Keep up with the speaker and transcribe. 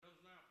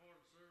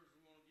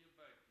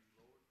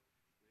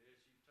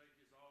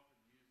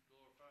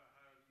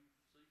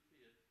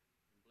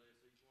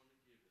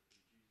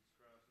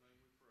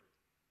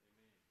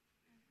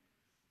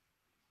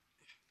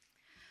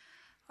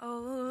O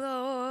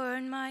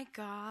Lord my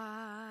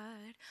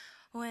God,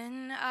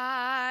 when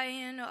I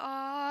in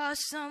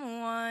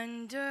awesome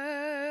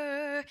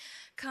wonder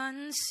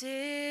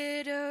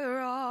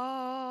consider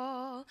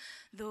all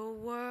the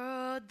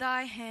world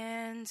thy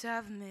hands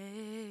have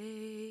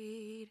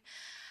made,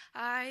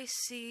 I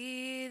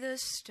see the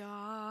stars,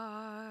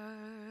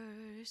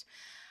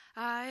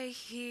 I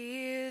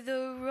hear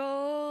the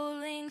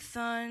rolling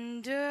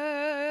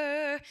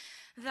thunder,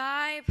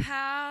 thy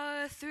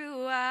power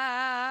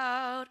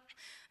throughout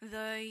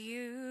the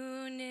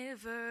universe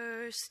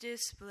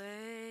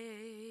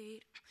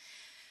displayed.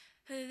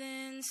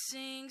 Then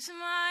sings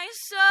my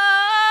soul,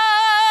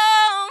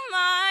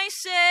 my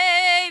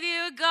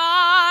Savior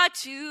God,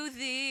 to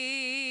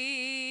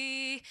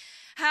thee.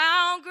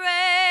 How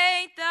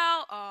great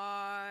thou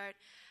art,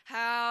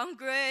 how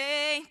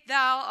great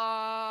thou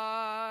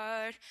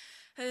art.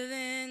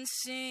 Then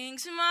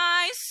sings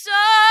my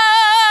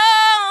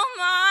soul,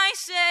 my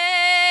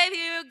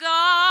Savior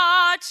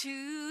God,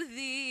 to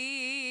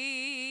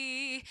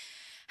thee.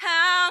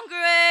 How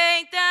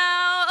great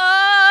thou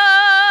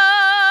art,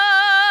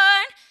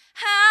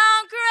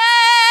 how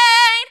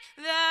great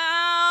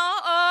thou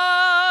art.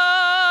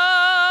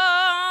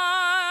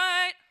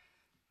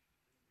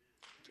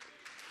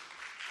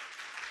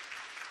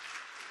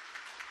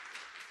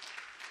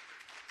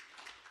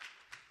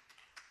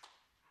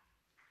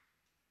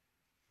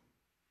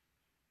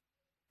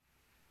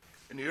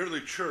 In the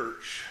early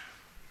church,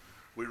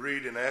 we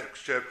read in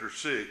Acts chapter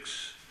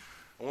 6,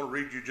 I want to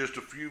read you just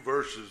a few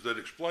verses that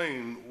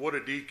explain what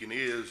a deacon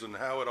is and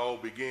how it all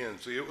began.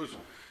 See, it was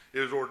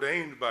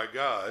ordained by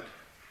God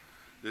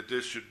that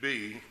this should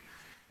be,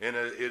 and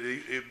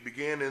it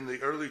began in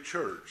the early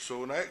church.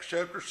 So in Acts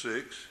chapter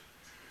 6,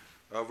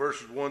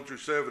 verses 1 through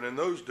 7, in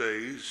those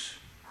days,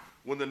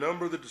 when the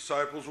number of the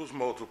disciples was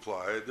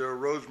multiplied, there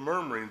arose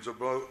murmurings of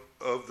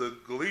the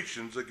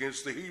Galatians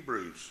against the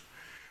Hebrews,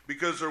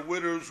 because their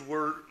widows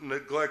were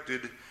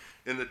neglected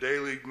in the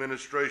daily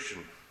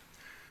administration.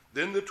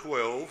 Then the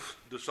 12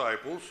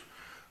 disciples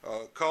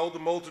called the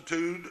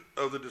multitude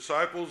of the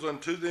disciples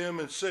unto them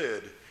and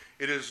said,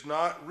 It is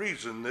not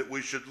reason that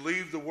we should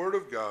leave the word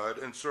of God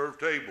and serve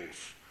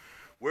tables.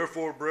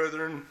 Wherefore,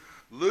 brethren,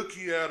 look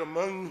ye out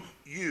among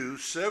you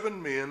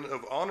 7 men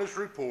of honest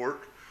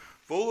report,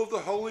 full of the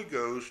Holy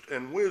Ghost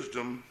and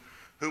wisdom,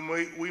 whom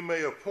we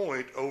may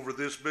appoint over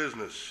this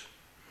business.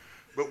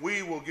 But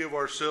we will give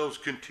ourselves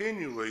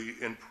continually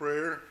in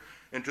prayer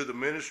and to the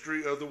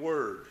ministry of the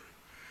word.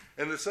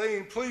 And the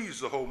saying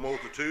pleased the whole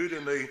multitude,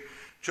 and they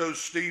chose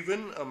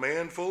Stephen, a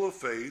man full of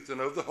faith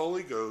and of the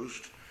Holy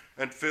Ghost,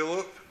 and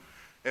Philip,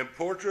 and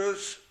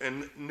Prochorus,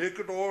 and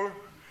Nicanor,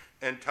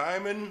 and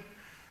Timon,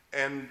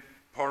 and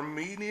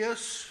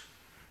Parmenius,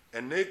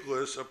 and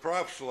Nicholas, a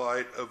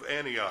proselyte of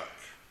Antioch,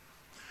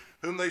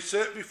 whom they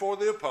set before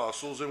the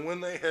apostles. And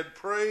when they had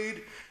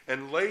prayed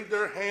and laid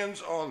their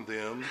hands on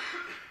them,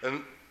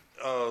 and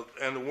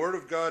the word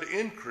of God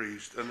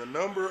increased, and the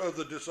number of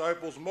the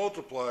disciples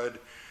multiplied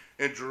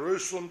in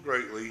Jerusalem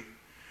greatly,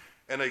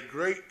 and a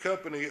great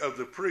company of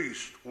the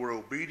priests were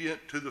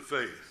obedient to the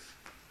faith.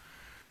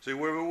 See,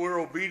 we're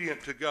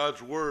obedient to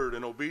God's word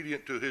and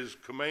obedient to his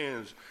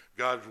commands,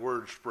 God's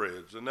word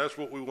spreads. And that's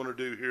what we want to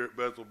do here at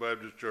Bethel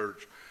Baptist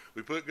Church.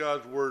 We put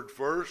God's word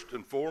first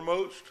and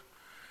foremost,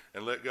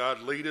 and let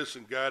God lead us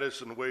and guide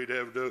us in the way he'd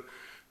have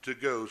to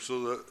go.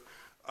 So that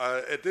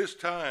at this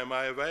time,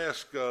 I have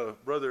asked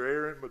Brother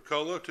Aaron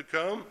McCullough to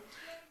come,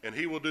 and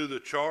he will do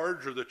the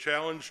charge or the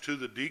challenge to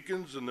the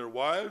deacons and their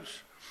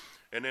wives.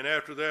 And then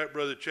after that,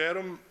 Brother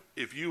Chatham,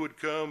 if you would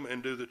come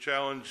and do the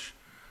challenge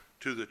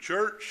to the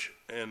church,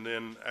 and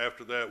then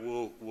after that,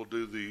 we'll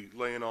do the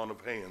laying on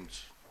of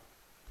hands.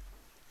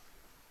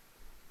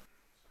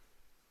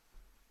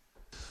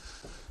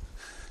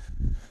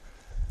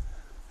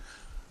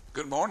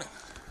 Good morning.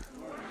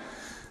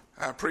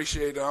 I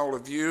appreciate all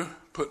of you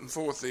putting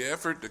forth the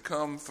effort to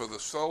come for the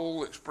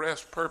sole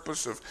express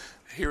purpose of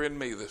hearing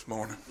me this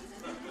morning.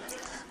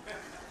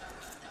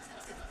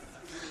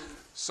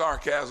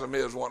 Sarcasm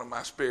is one of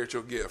my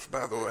spiritual gifts,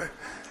 by the way.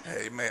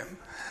 Amen.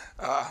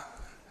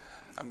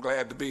 I'm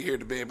glad to be here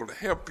to be able to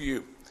help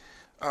you.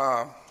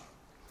 I'll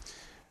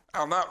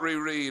not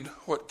reread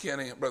what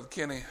Brother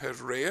Kenny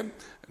has read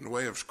in the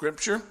way of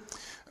Scripture,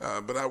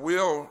 but I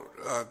will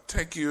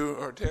take you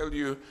or tell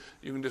you,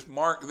 you can just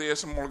mark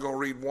this. I'm only going to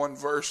read one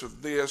verse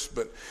of this,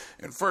 but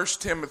in 1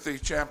 Timothy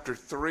chapter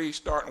 3,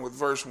 starting with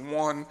verse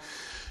 1,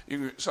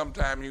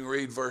 sometime you can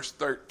read verse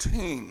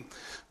 13.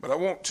 But I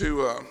want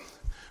to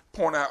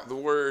point out the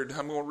word.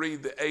 I'm going to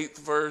read the 8th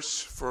verse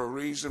for a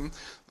reason.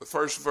 The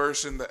first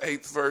verse in the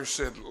 8th verse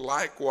said,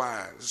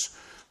 Likewise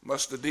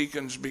must the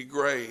deacons be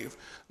grave,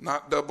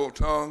 not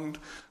double-tongued,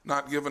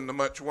 not given to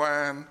much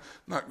wine,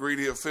 not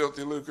greedy of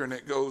filthy lucre, and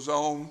it goes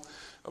on.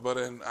 But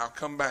I'll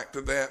come back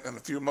to that in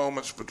a few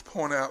moments, but to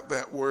point out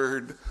that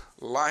word,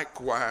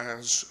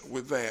 likewise,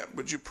 with that.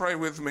 Would you pray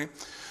with me?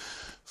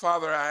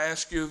 Father, I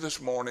ask you this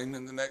morning,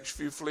 in the next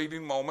few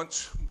fleeting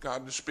moments,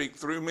 God, to speak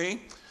through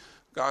me,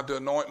 God, to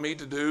anoint me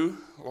to do,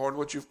 Lord,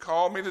 what you've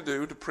called me to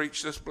do, to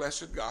preach this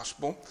blessed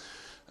gospel.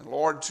 And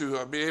Lord,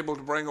 to be able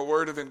to bring a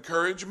word of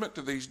encouragement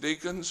to these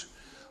deacons,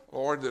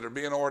 Lord, that are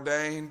being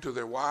ordained, to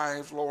their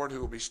wives, Lord,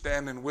 who will be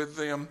standing with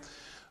them,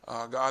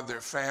 God,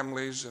 their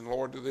families, and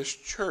Lord, to this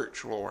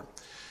church, Lord.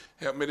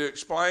 Help me to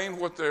explain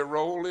what their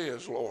role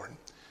is, Lord.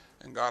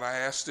 And God, I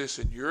ask this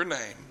in your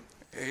name.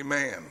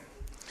 Amen.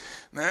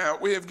 Now,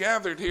 we have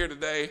gathered here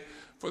today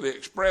for the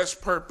express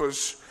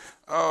purpose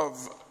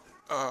of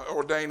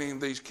ordaining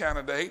these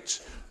candidates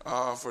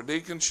for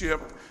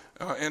deaconship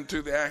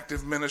into the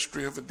active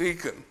ministry of a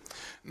deacon.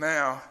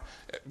 Now,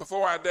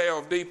 before I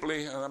delve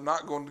deeply, and I'm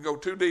not going to go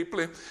too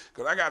deeply,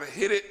 because I got to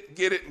hit it,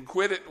 get it, and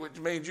quit it, which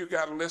means you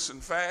got to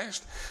listen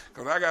fast,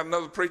 because I got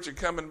another preacher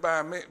coming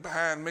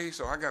behind me,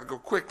 so I got to go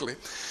quickly.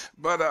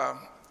 But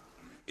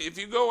if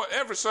you go,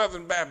 every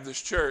Southern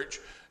Baptist church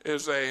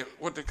is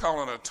what they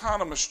call an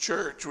autonomous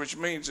church, which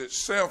means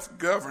it's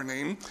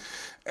self-governing.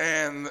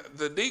 And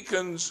the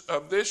deacons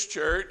of this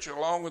church,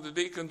 along with the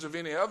deacons of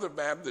any other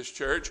Baptist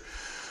church,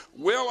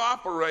 will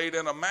operate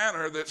in a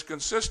manner that's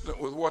consistent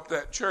with what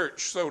that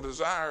church so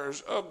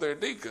desires of their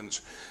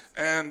deacons.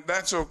 And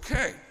that's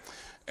okay.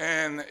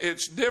 And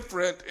it's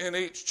different in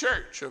each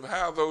church of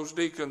how those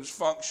deacons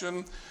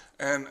function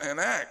and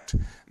act.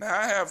 Now,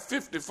 I have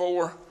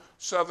 54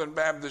 Southern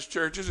Baptist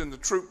churches in the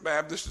Troop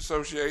Baptist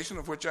Association,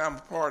 of which I'm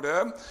a part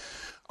of.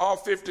 All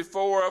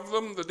 54 of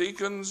them, the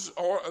deacons,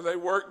 they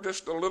work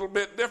just a little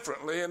bit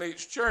differently in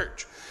each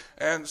church.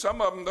 And some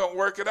of them don't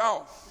work at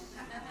all.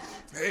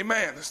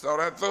 Amen. Just thought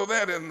I'd throw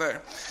that in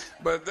there.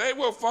 But they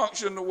will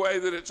function the way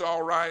that it's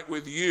all right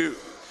with you.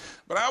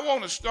 But I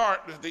want to start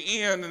at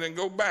the end and then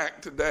go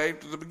back today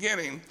to the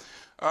beginning.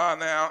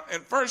 Now, in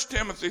 1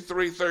 Timothy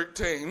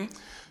 3:13,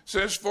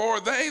 says,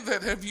 "For they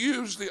that have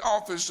used the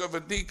office of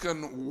a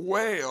deacon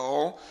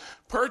well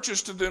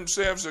purchase to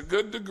themselves a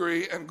good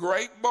degree and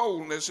great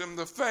boldness in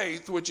the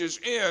faith which is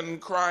in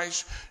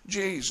Christ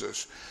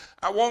Jesus."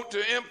 I want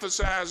to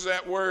emphasize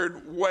that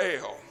word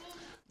well.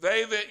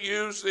 They that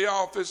use the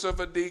office of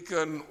a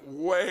deacon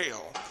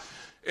well.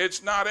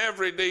 It's not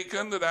every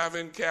deacon that I've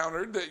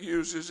encountered that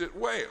uses it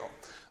well,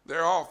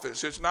 their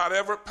office. It's not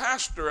every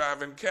pastor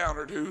I've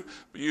encountered who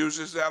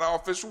uses that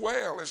office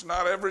well. It's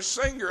not every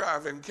singer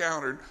I've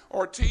encountered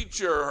or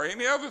teacher or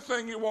any other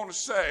thing you want to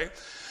say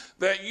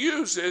that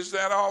uses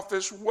that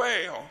office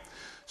well.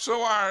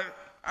 So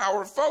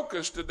our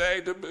focus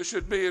today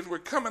should be, as we're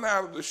coming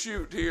out of the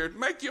chute here,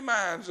 make your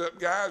minds up,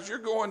 guys. You're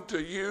going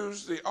to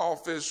use the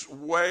office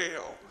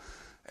well.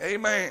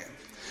 Amen.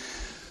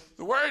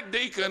 The word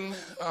deacon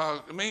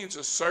means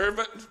a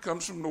servant. It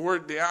comes from the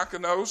word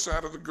diakonos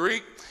out of the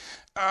Greek.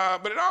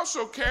 But it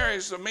also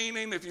carries the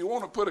meaning, if you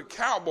want to put a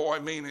cowboy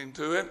meaning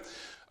to it,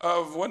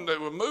 of when they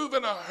were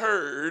moving a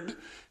herd,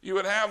 you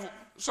would have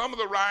some of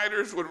the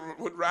riders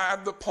would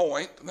ride the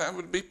point. That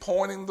would be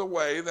pointing the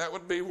way. That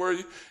would be where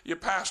your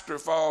pastor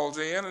falls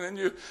in. And then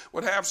you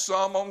would have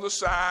some on the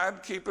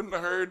side keeping the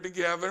herd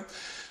together.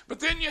 But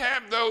then you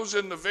have those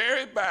in the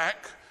very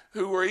back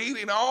who were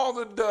eating all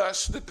the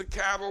dust that the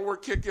cattle were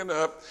kicking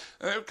up.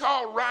 And it was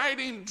called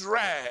riding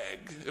drag,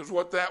 is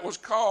what that was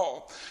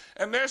called.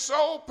 And their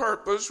sole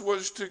purpose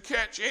was to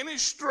catch any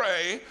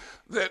stray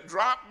that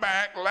dropped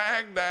back,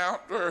 lagged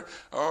out,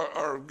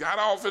 or got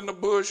off in the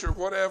bush or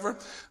whatever.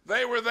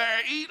 They were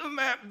there eating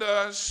that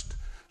dust,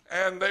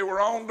 and they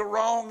were on the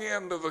wrong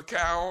end of the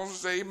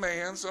cows.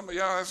 Amen. Some of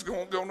y'all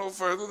won't go no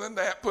further than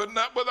that, putting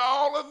up with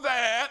all of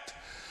that.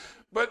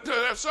 But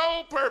their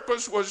sole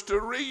purpose was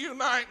to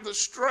reunite the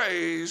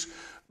strays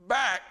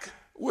back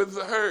with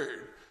the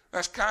herd.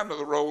 That's kind of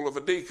the role of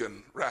a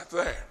deacon right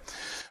there.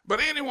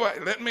 But anyway,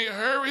 let me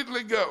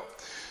hurriedly go.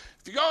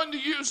 If you're going to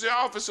use the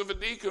office of a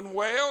deacon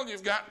well,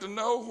 you've got to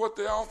know what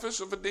the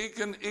office of a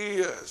deacon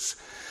is.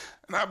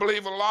 And I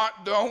believe a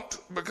lot don't,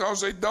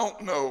 because they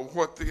don't know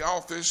what the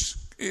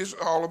office is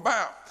all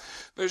about.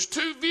 There's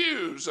two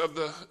views of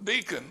the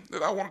deacon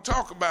that I want to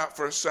talk about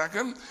for a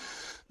second.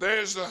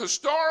 There's the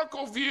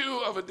historical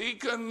view of a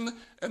deacon,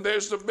 and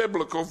there's the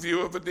biblical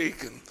view of a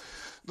deacon.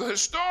 The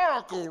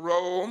historical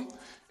role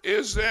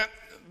is that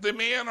the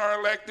men are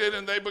elected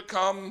and they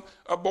become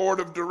a board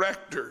of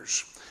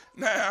directors.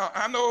 Now,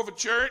 I know of a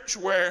church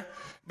where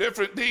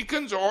different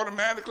deacons are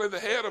automatically the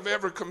head of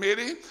every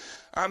committee.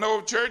 I know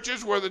of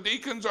churches where the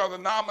deacons are the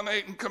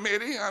nominating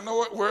committee. I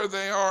know it where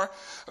they are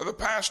the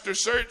pastor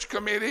search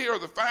committee or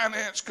the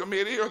finance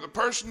committee or the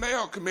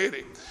personnel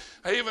committee.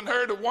 I even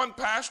heard of one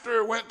pastor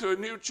who went to a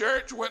new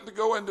church, went to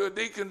go into a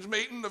deacon's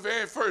meeting, the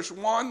very first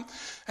one,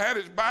 had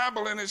his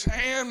Bible in his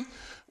hand.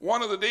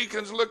 One of the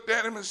deacons looked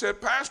at him and said,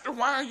 "Pastor,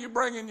 why are you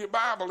bringing your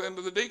Bible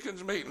into the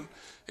deacon's meeting?"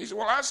 He said,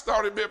 "Well, I just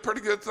thought it'd be a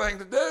pretty good thing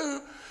to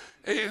do."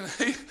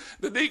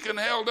 The deacon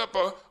held up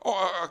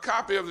a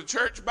copy of the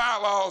church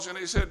bylaws and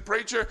he said,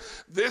 "Preacher,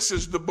 this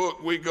is the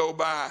book we go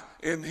by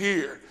in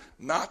here,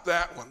 not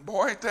that one."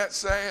 Boy, ain't that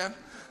sad?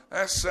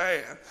 That's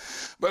sad.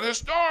 But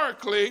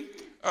historically,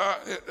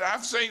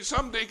 I've seen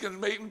some deacons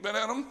meeting, been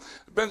in them.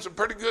 Been some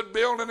pretty good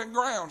building and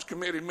grounds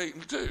committee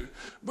meetings too,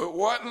 but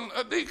wasn't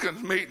a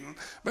deacon's meeting.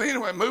 But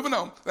anyway, moving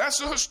on. That's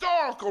the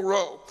historical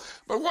role.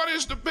 But what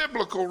is the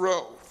biblical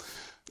role?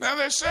 Now,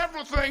 there's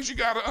several things you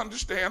got to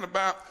understand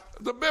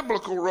about the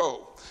biblical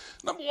role.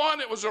 Number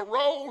one, it was a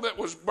role that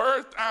was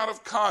birthed out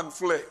of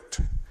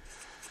conflict.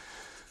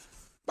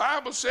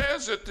 Bible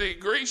says that the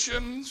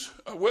Grecians,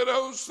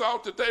 widows,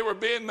 thought that they were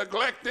being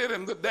neglected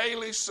in the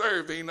daily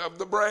serving of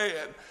the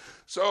bread.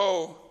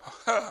 So,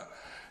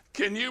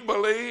 can you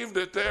believe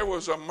that there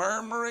was a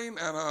murmuring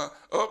and an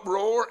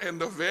uproar in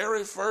the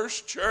very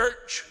first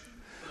church?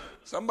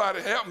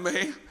 Somebody help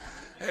me.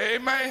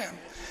 Amen.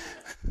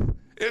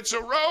 It's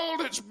a role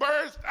that's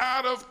birthed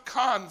out of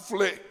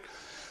conflict.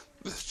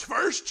 The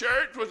first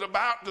church was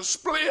about to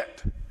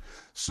split.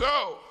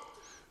 So,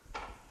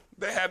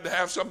 they had to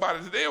have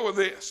somebody to deal with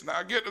this. Now,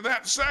 I'll get to that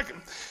in a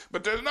second.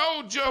 But there's an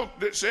old joke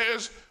that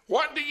says,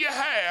 what do you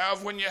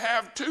have when you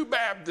have two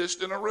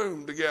Baptists in a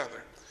room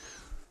together?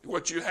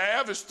 What you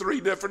have is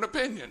three different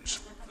opinions.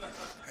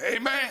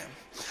 Amen.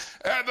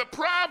 The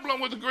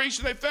problem with the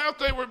Grecians, they felt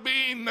they were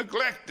being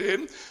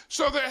neglected,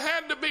 so there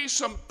had to be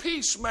some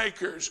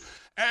peacemakers.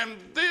 And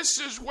this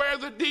is where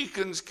the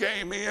deacons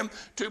came in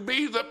to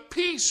be the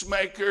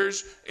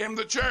peacemakers in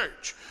the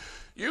church.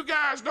 You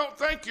guys don't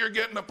think you're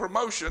getting a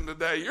promotion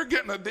today. You're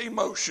getting a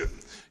demotion.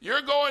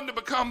 You're going to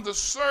become the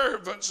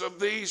servants of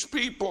these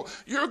people.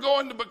 You're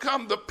going to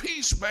become the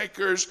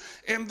peacemakers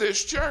in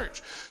this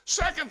church.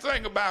 Second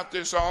thing about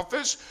this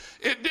office,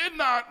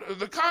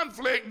 the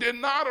conflict did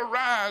not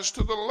arise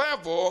to the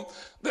level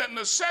that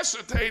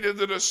necessitated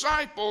the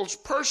disciples'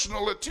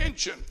 personal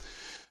attention.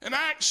 In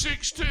Acts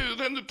 6:2,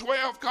 then the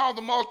 12 called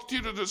the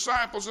multitude of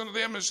disciples unto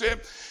them and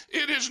said,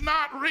 it is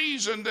not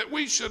reason that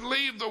we should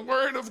leave the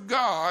word of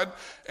God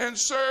and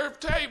serve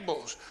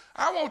tables.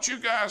 I want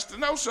you guys to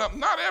know something.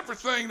 Not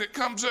everything that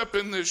comes up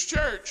in this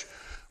church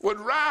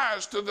would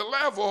rise to the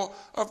level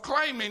of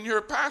claiming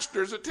your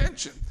pastor's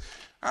attention.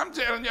 I'm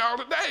telling y'all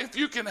today, if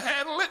you can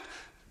handle it,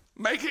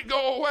 make it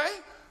go away,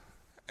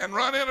 and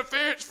run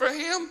interference for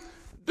him,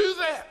 do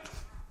that.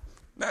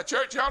 Now,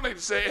 church, y'all need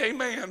to say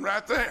amen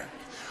right there.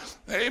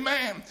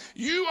 Amen.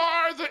 You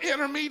are the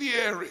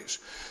intermediaries.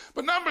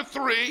 But number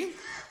three,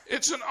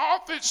 it's an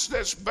office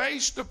that's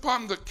based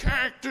upon the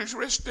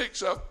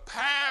characteristics of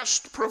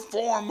past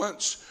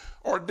performance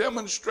or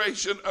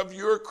demonstration of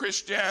your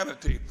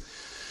Christianity.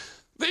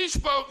 These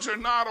folks are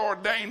not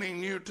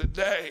ordaining you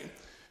today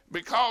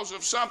because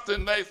of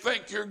something they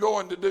think you're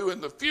going to do in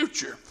the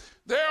future.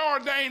 They're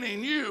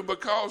ordaining you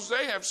because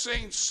they have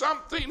seen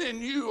something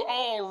in you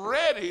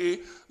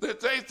already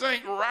that they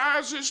think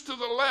rises to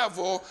the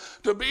level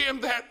to being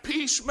that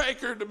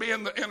peacemaker, to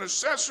being the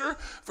intercessor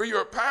for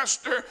your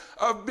pastor,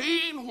 of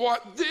being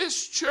what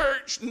this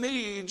church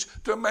needs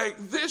to make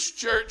this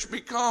church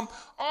become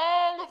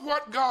all of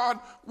what God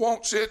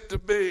wants it to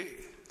be.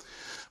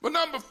 But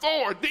number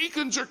four,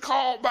 deacons are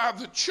called by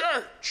the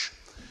church.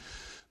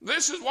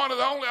 This is one of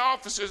the only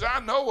offices I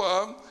know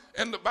of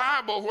in the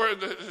Bible where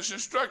it's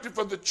instructed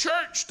for the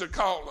church to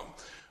call them.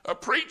 A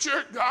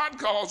preacher, God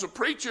calls a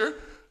preacher,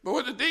 but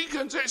with the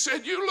deacons, they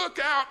said, you look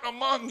out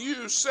among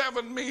you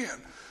 7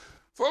 men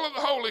full of the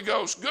Holy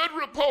Ghost, good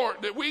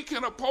report that we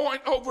can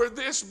appoint over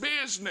this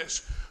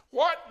business.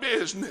 What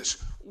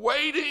business?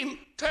 Waiting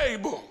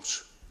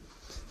tables.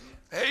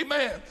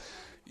 Amen.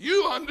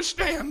 You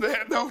understand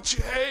that, don't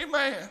you?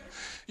 Amen.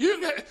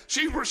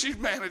 She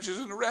manages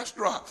in a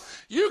restaurant.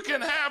 You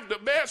can have the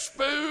best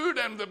food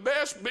and the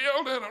best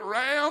building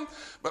around,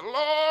 but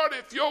Lord,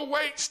 if your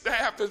wait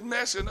staff is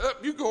messing up,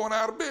 you're going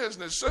out of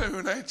business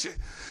soon, ain't you?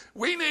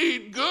 We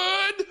need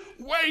good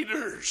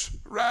waiters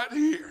right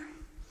here.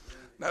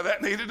 Now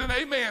that needed an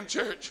amen,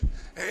 church.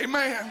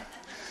 Amen.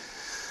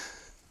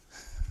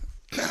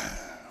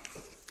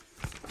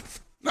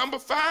 Number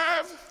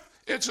 5,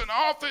 it's an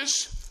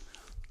office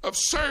of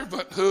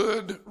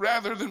servanthood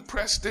rather than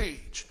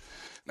prestige.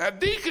 Now,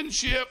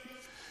 deaconship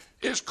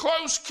is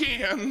close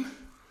kin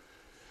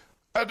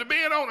to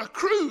being on a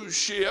cruise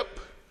ship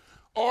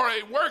or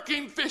a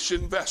working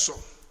fishing vessel.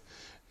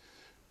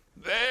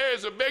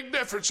 There's a big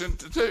difference in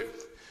the two.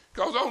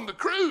 Because on the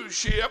cruise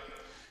ship,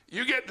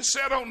 you get to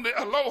sit on the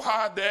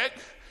aloha deck,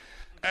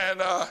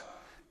 and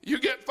you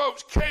get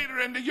folks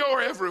catering to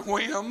your every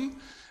whim,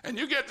 and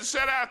you get to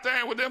sit out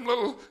there with them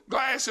little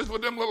glasses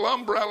with them little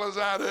umbrellas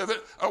out of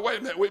it. Oh, wait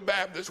a minute, we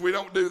Baptists, we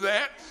don't do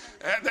that.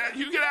 And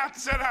you get out to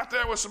sit out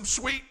there with some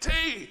sweet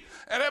tea,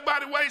 and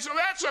everybody waits. So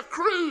that's a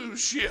cruise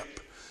ship.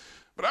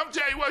 But I'm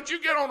telling you what,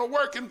 you get on a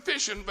working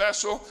fishing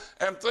vessel,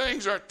 and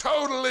things are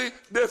totally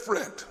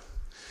different.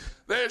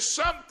 There's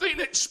something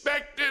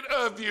expected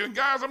of you. And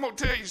guys, I'm going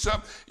to tell you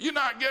something. You're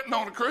not getting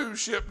on a cruise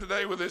ship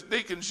today with this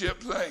deaconship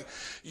thing.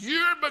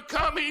 You're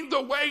becoming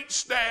the wait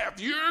staff.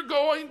 You're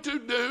going to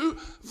do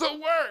the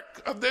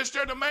work of this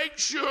church to make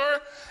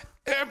sure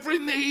every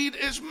need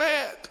is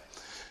met.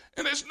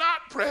 And it's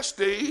not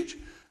prestige.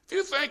 If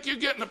you think you're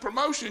getting a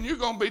promotion, you're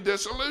going to be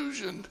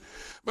disillusioned.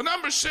 But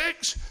number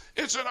 6,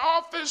 it's an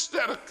office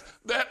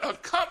that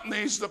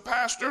accompanies the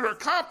pastor or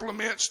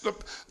complements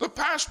the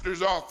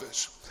pastor's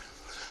office.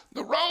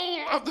 The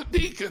role of the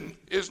deacon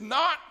is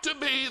not to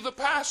be the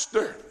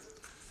pastor.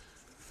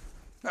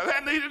 Now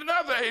that needed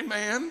another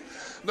amen.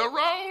 The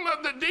role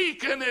of the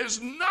deacon is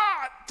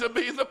not to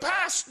be the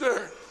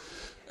pastor.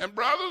 And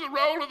brother, the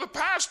role of the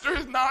pastor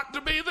is not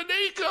to be the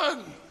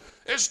deacon.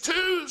 It's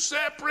two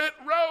separate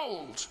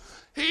roles.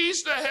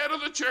 He's the head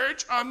of the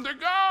church under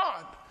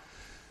God.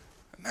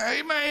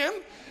 Amen.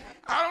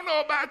 I don't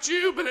know about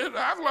you, but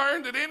I've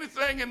learned that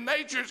anything in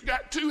nature's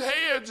got two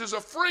heads is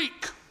a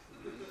freak.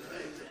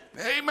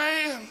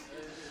 Amen.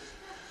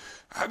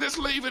 I just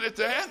leave it at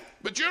that.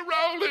 But your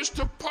role is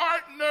to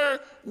partner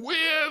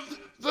with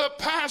the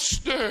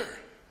pastor.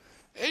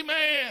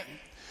 Amen.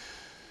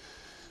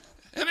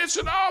 And it's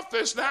an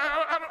office.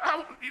 Now,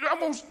 I'm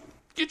going to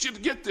get you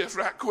to get this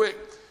right quick.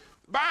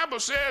 The Bible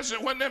says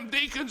that when them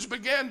deacons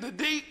began to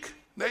deacon,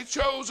 they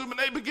chose them and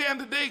they began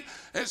to deacon.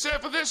 And it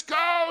said, for this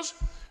cause,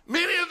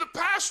 many of the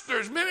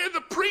pastors, many of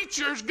the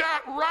preachers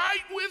got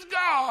right with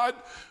God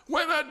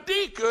when a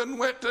deacon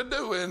went to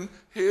doing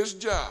his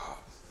job.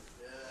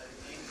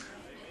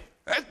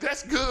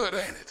 That's good,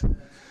 ain't it?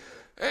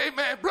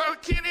 Amen. Brother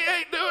Kenny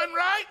ain't doing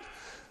right.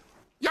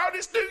 Y'all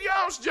just do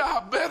y'all's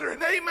job better.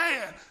 And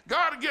amen.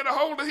 God will get a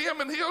hold of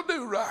him and he'll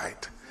do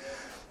right.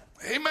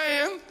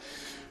 Amen.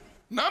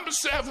 Number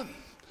 7.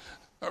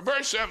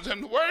 Verse 7,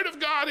 and the word of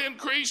God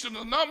increased, and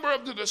the number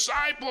of the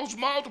disciples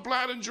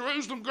multiplied in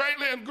Jerusalem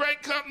greatly, and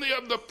great company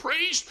of the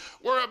priests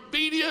were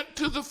obedient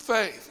to the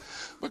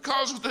faith,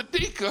 because of the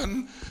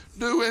deacon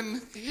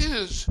doing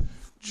his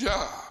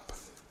job.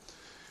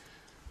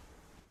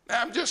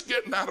 Now, I'm just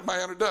getting out of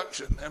my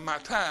introduction, and my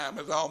time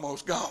is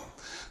almost gone.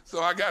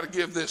 So I got to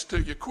give this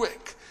to you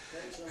quick.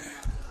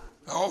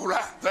 All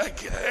right,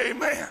 thank you.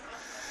 Amen.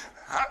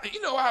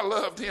 I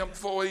loved him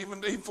before he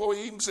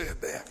even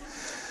said that.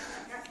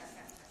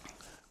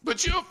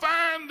 But you'll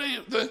find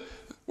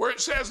where it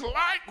says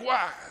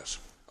likewise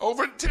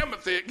over in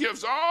Timothy, it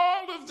gives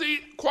all of the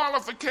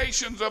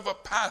qualifications of a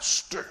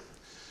pastor.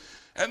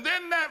 And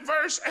then that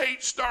verse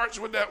 8 starts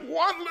with that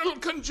one little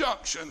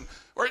conjunction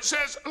where it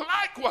says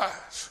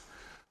likewise.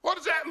 What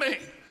does that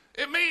mean?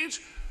 It means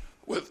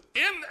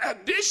in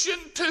addition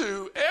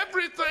to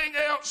everything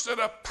else that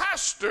a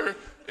pastor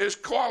is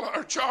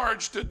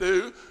charged to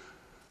do,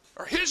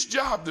 or his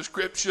job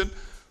description,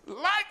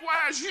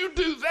 likewise you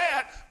do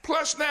that,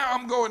 plus now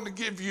I'm going to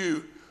give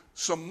you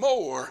some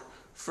more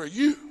for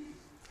you.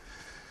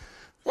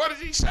 What did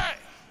he say?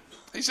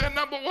 He said,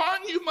 number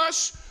 1, you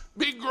must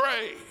be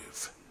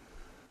grave,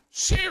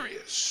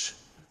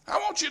 serious. I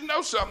want you to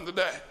know something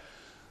today.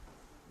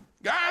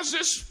 Guys,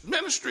 this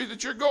ministry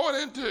that you're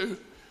going into,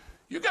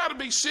 you got to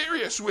be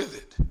serious with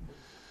it.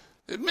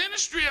 The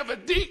ministry of a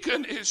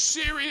deacon is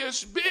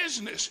serious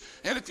business.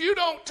 And if you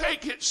don't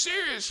take it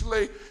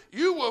seriously,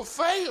 you will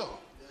fail.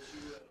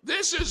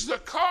 This is the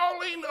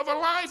calling of a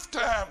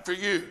lifetime for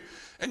you.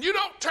 And you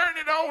don't turn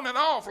it on and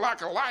off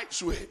like a light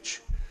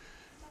switch.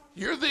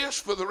 You're this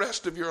for the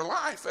rest of your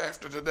life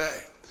after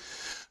today.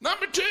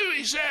 Number 2,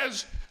 he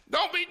says,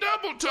 don't be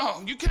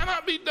double-tongued. You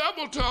cannot be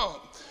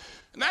double-tongued.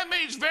 And that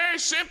means very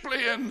simply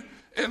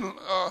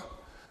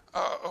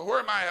where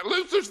am I at?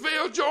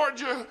 Luthersville,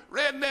 Georgia,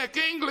 redneck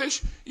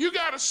English, you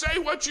got to say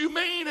what you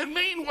mean and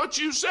mean what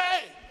you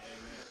say.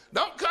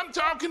 Don't come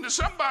talking to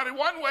somebody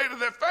one way to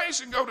their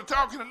face and go to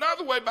talking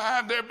another way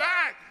behind their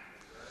back.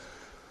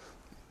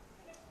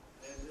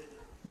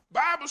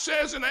 Bible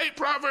says in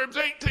Proverbs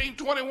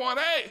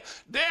 18:21a,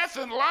 death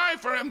and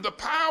life are in the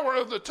power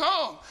of the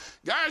tongue.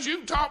 Guys, you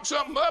can talk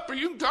something up or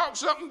you can talk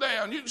something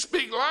down. You can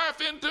speak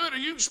life into it or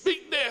you can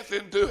speak death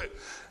into it.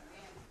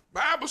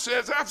 Bible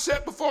says, I've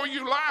set before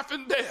you life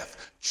and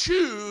death.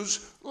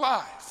 Choose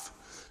life.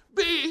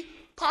 Be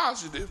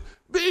positive.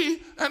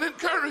 Be an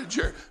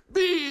encourager.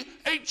 Be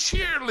a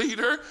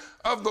cheerleader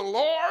of the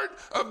Lord,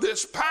 of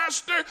this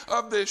pastor,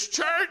 of this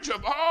church,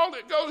 of all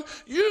that goes.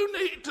 You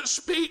need to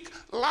speak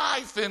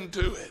life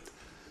into it.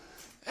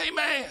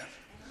 Amen.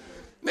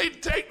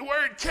 Need to take the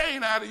word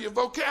Cain out of your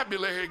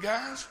vocabulary,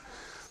 guys.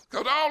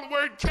 Because all the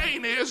word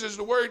Cain is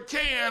the word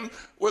can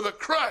with a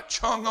crutch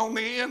hung on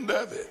the end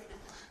of it.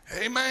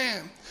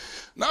 Amen.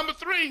 Number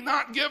 3,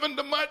 not given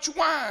to much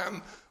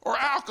wine or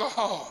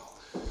alcohol.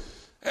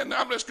 And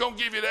I'm just going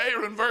to give you the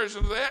Aaron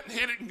version of that and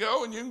hit it and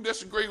go, and you can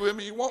disagree with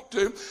me if you want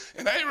to.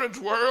 In Aaron's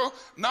world,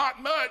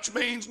 not much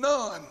means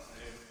none.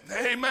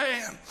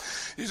 Amen.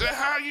 You say,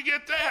 how do you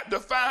get that?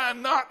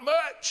 Define not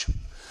much.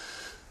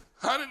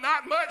 Honey,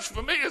 not much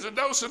for me is a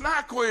dose of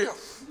NyQuil.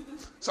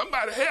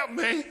 Somebody help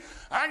me.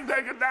 I can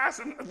take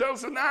a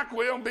dose of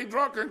NyQuil and be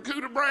drunker than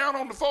Cooter Brown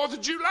on the 4th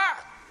of July.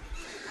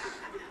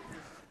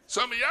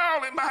 Some of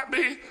y'all, it might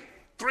be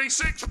 3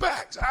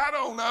 6-packs. I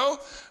don't know.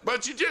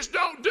 But you just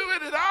don't do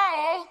it at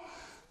all.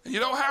 And you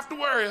don't have to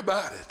worry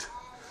about it.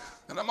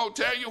 And I'm going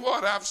to tell you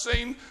what, I've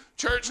seen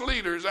church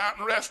leaders out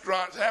in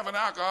restaurants having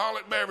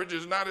alcoholic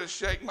beverages, and I just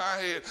shake my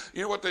head.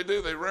 You know what they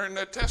do? They learn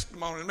their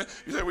testimony.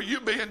 You say, well,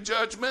 you're being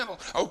judgmental.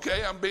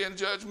 Okay, I'm being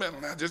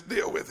judgmental. Now just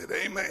deal with it.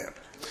 Amen.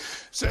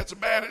 Sets a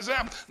bad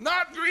example.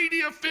 Not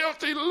greedy of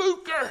filthy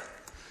lucre.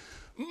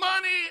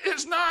 Money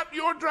is not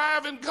your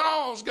driving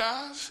cause,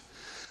 guys.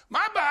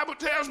 My Bible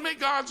tells me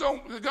God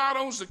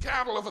owns the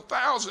cattle of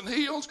 1,000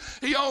 hills.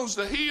 He owns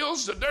the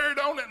hills, the dirt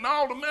on it, and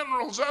all the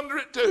minerals under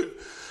it too.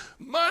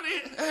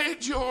 Money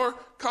ain't your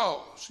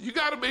cause. You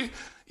got to be,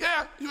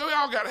 we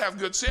all got to have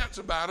good sense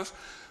about us.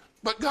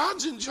 But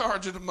God's in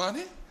charge of the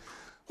money.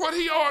 What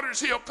he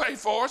orders, he'll pay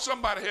for.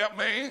 Somebody help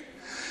me.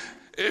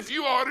 If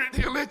you order it,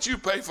 he'll let you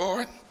pay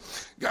for it.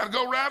 Got to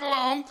go right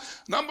along.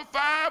 Number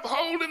 5,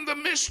 holding the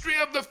mystery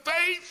of the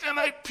faith and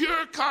a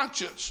pure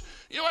conscience.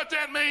 You know what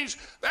that means?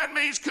 That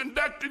means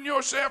conducting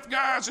yourself,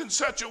 guys, in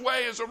such a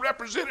way as a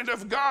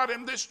representative of God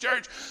in this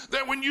church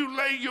that when you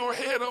lay your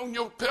head on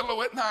your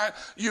pillow at night,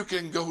 you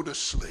can go to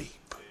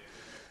sleep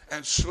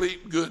and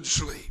sleep good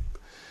sleep.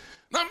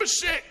 Number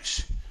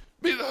 6,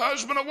 be the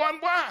husband of one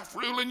wife,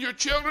 ruling your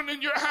children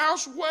in your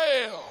house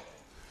well.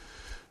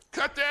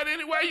 Cut that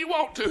any way you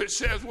want to. It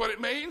says what it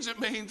means. It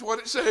means what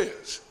it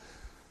says.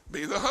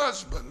 Be the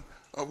husband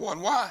of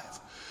one wife.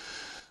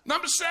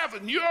 Number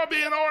 7, you're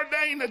being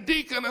ordained a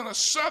deacon in a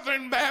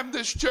Southern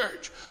Baptist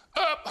church.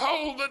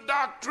 Uphold the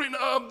doctrine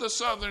of the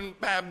Southern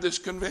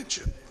Baptist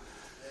Convention.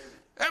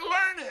 And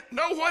learn it.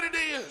 Know what it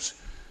is.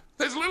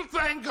 There's a little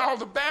thing called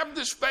the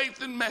Baptist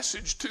Faith and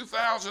Message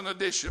 2000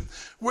 edition,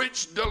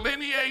 which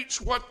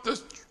delineates what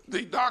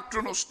the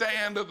doctrinal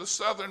stand of the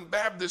Southern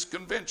Baptist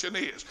Convention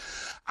is.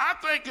 I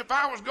think if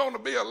I was going to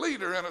be a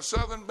leader in a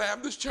Southern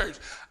Baptist church,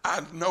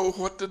 I'd know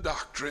what the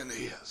doctrine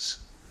is.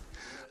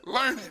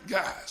 Learn it,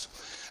 guys.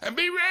 And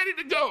be ready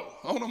to go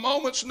on a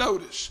moment's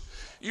notice.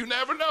 You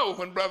never know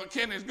when Brother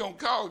Kenny's going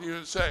to call you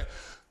and say,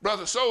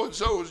 Brother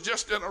so-and-so is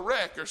just in a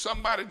wreck, or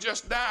somebody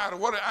just died, or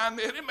what.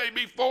 It may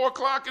be 4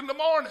 o'clock in the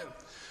morning.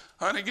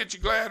 Honey, get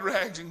your glad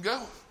rags and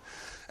go.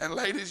 And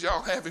ladies,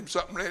 y'all have him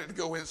something ready to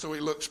go in so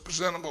he looks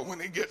presentable when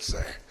he gets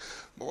there.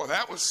 Boy,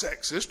 that was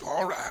sexist.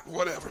 All right,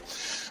 whatever.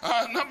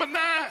 Number 9,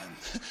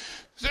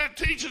 that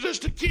teaches us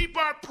to keep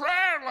our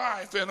prayer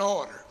life in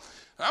order.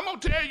 I'm going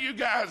to tell you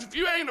guys, if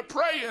you ain't a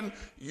praying,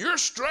 you're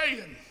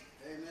straying.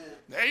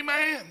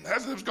 Amen.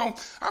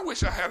 I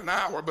wish I had an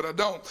hour, but I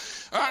don't.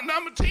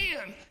 Number 10,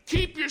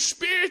 keep your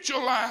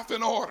spiritual life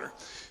in order.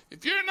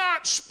 If you're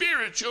not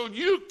spiritual,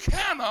 you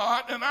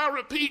cannot, and I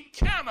repeat,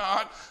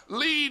 cannot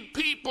lead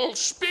people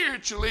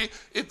spiritually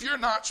if you're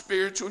not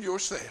spiritual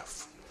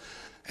yourself.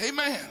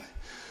 Amen.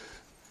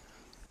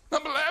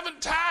 Number 11,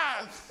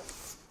 tithe.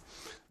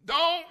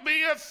 Don't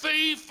be a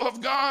thief of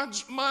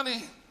God's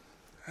money.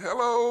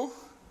 Hello.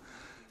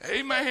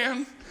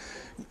 Amen.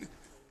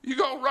 You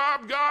going to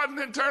rob God and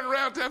then turn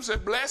around to him and say,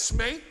 bless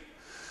me.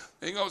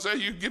 He's going to say,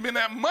 you give me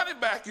that money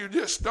back you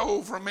just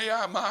stole from me,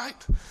 I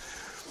might.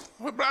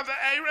 Well, Brother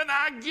Aaron,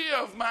 I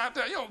give my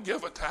tithe. You don't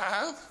give a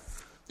tithe.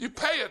 You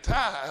pay a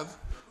tithe.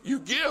 You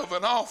give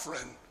an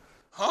offering.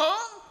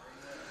 Huh?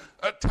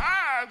 A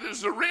tithe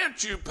is the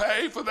rent you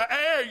pay for the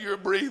air you're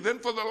breathing,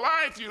 for the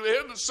life you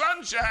live, the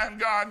sunshine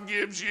God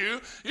gives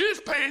you. You're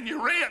just paying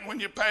your rent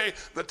when you pay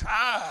the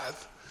tithe.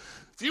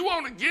 If you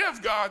want to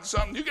give God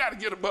something, you got to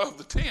get above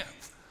the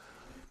 10th.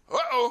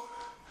 Uh-oh.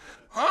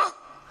 Huh?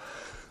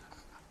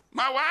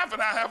 My wife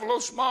and I have a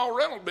little small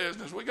rental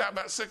business. We got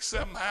about 6,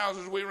 7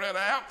 houses we rent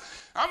out.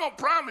 I'm going to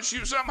promise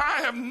you something.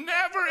 I have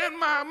never in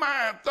my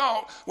mind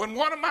thought when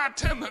one of my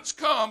tenants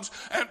comes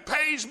and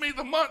pays me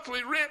the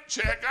monthly rent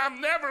check, I've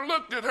never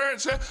looked at her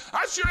and said,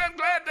 I sure am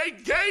glad they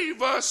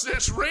gave us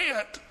this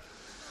rent.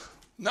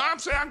 No, I'm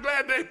saying I'm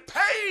glad they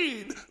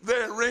paid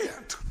their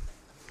rent.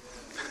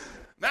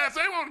 Now, if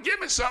they want to give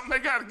me something, they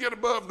got to get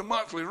above the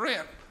monthly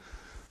rent.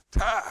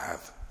 Tithe.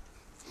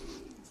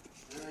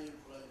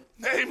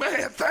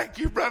 Amen. Thank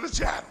you, Brother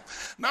Chatham.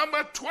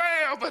 Number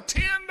 12,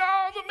 attend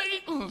all the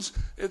meetings.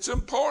 It's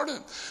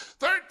important.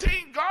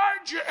 13,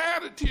 guard your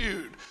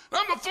attitude.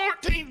 Number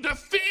 14,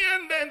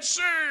 defend and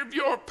serve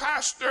your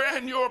pastor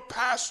and your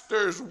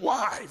pastor's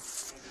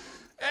wife.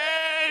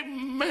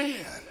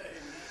 Amen.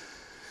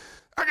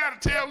 I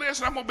got to tell this,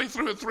 and I'm going to be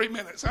through in 3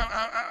 minutes.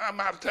 I'm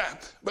out of time.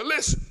 But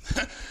listen,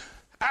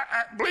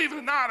 I believe it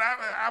or not,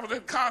 I was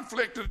in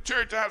conflict at the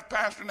church I was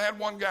pastoring, and had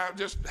one guy who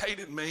just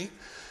hated me.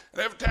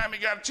 And every time he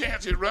got a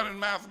chance, he'd run his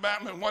mouth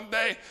about me. And one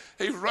day,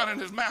 he was running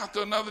his mouth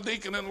to another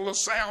deacon in a little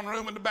sound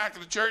room in the back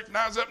of the church. And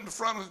I was up in the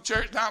front of the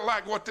church, and I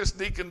liked what this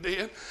deacon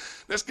did.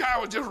 This guy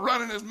was just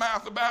running his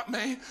mouth about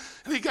me,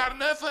 and he got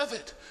enough of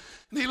it.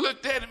 And he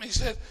looked at him, he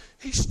said,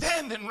 he's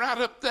standing right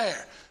up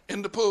there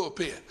in the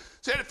pulpit.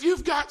 Said, if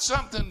you've got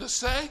something to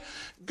say,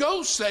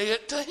 go say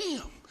it to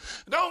him.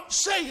 Don't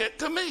say it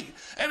to me.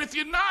 And if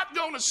you're not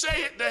going to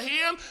say it to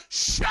him,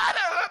 shut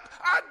up.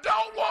 I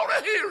don't want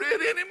to hear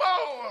it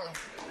anymore.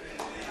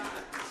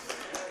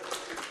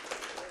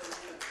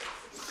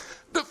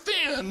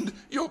 Defend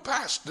your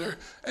pastor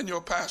and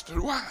your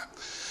pastor's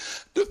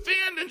wife.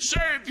 Defend and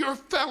serve your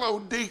fellow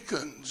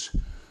deacons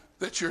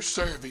that you're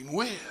serving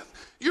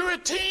with. You're a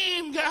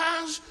team,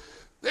 guys.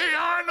 There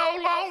are no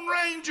Lone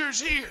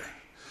Rangers here.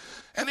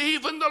 And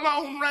even the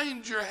Lone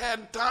Ranger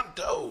had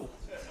Tonto.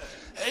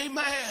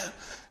 Amen.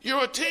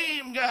 You're a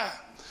team guy.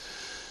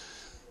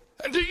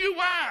 And to you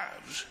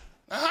wives,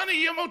 now,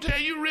 honey, I'm going to tell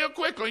you real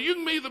quickly, you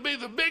can either be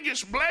the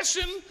biggest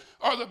blessing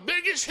are the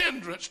biggest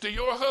hindrance to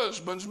your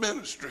husband's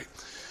ministry.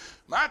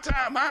 My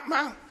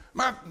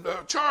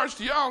charge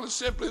to y'all is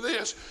simply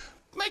this.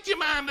 Make your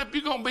mind up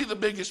you're going to be the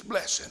biggest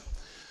blessing.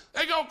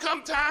 There's going to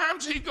come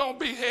times he's going to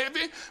be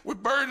heavy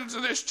with burdens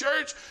of this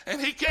church, and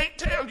he can't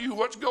tell you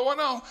what's going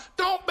on.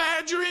 Don't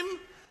badger him.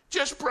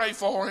 Just pray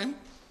for him.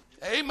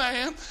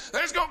 Amen.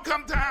 There's going to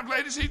come times,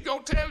 ladies, he's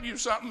going to tell you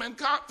something in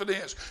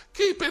confidence.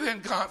 Keep it in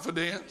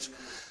confidence.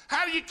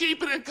 How do you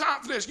keep it in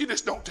confidence? You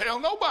just don't tell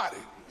nobody.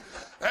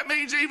 That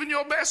means even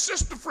your best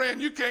sister friend,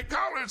 you can't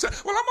call her and say,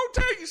 well, I'm going to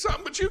tell you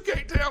something, but you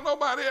can't tell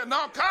nobody else.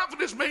 No,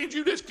 confidence means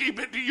you just keep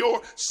it to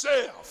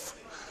yourself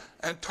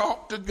and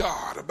talk to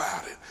God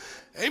about it.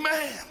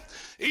 Amen.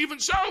 Even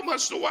so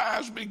must the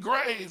wives be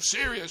grave,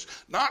 serious,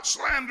 not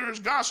slanderers,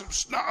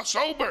 gossips, not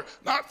sober,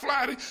 not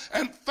flighty,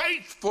 and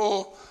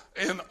faithful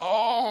in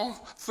all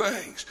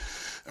things.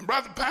 And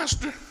brother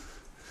pastor,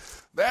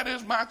 that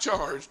is my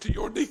charge to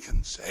your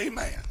deacons.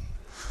 Amen.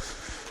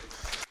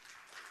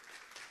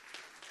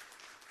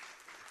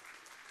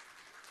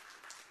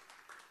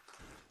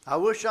 I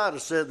wish I'd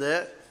have said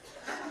that.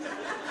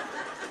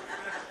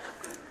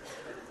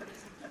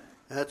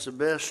 That's the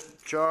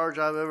best charge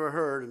I've ever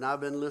heard, and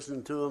I've been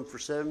listening to them for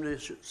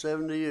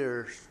 70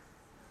 years.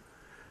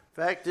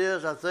 Fact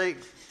is, I think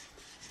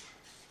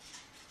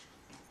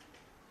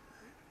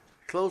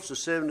close to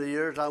 70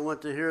 years, I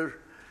went to hear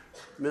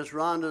Miss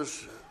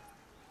Rhonda's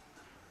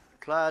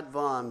Clyde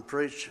Vaughn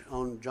preach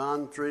on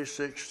John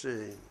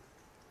 3:16.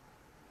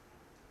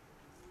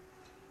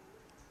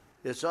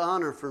 It's an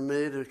honor for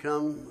me to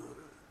come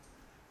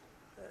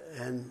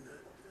and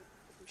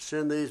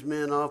send these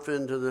men off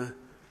into the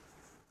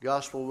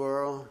gospel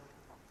world.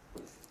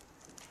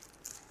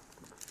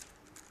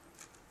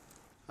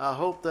 I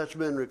hope that's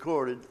been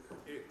recorded.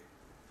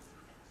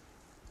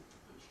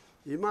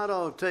 You might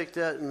all take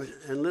that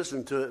and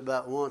listen to it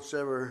about once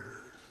every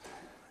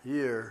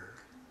year.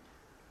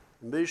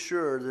 And be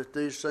sure that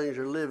these things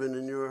are living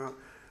in your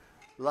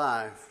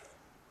life.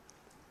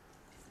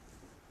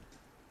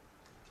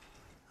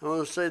 I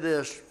want to say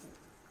this.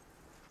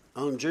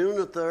 On June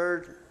the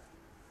 3rd,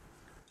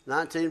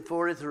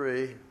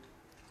 1943,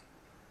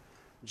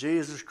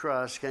 Jesus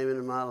Christ came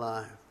into my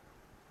life.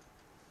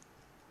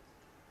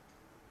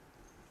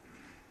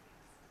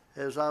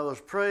 As I was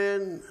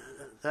praying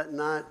that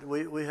night,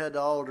 we had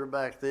the altar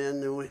back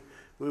then, and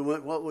we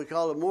went what we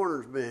call a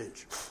mourner's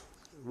bench.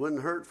 It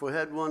wouldn't hurt if we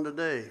had one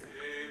today.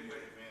 Amen.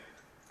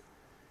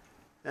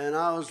 And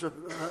I was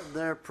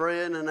there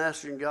praying and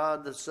asking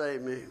God to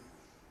save me.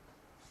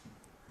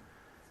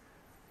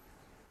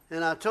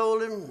 And I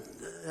told him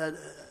that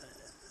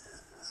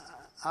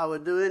I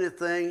would do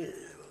anything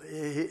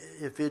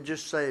if he'd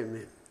just save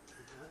me.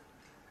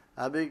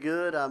 I'd be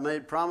good. I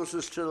made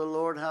promises to the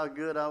Lord how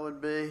good I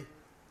would be.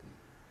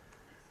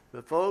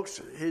 But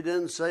folks, he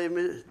didn't save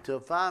me till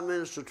 5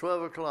 minutes to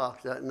 12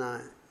 o'clock that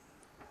night.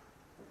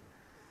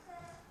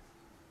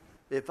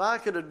 If I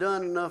could have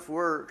done enough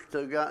work to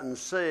have gotten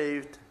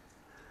saved,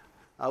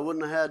 I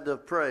wouldn't have had to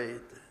have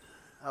prayed.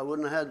 I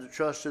wouldn't have had to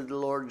trust in the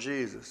Lord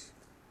Jesus.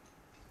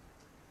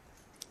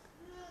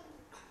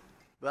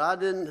 But I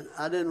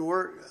didn't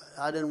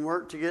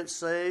work to get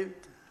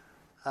saved.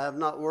 I have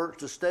not worked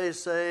to stay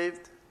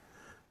saved.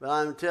 But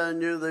I'm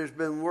telling you, there's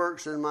been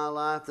works in my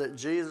life that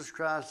Jesus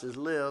Christ has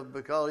lived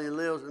because he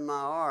lives in my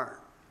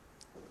heart.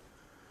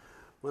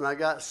 When I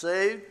got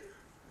saved,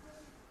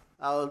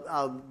 I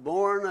was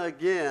born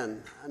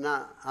again. And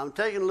I'm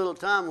taking a little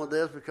time with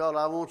this because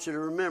I want you to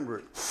remember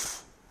it.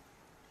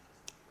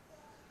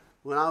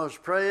 When I was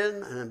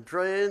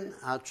praying,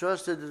 I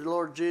trusted the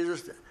Lord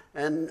Jesus,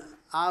 and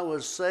I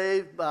was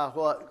saved by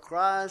what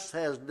Christ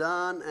has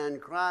done and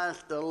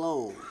Christ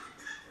alone.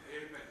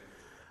 Amen.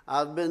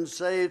 I've been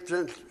saved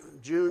since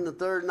June the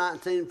 3rd,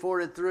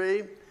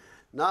 1943,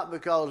 not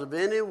because of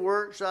any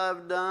works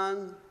I've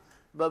done,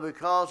 but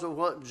because of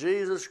what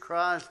Jesus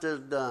Christ has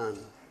done.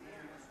 Amen.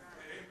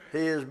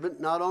 He has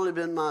not only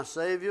been my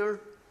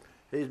Savior,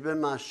 he's been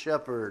my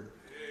shepherd.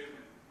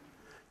 Amen.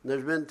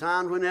 There's been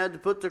times when he had to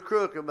put the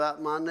crook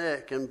about my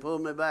neck and pull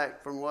me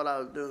back from what I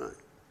was doing.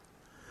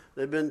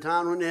 There have been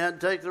times when he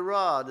had to take the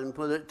rod and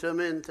put it to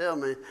me and tell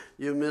me,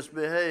 you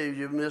misbehaved,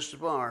 you missed the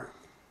mark.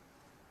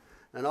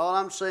 And all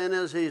I'm saying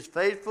is he's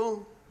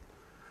faithful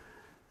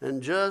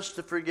and just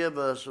to forgive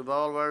us of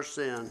all of our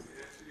sin.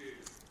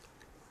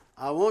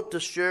 I want to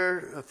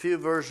share a few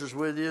verses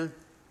with you.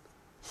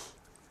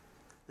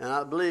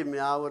 And believe me,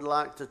 I would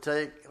like to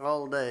take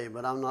all day,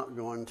 but I'm not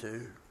going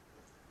to.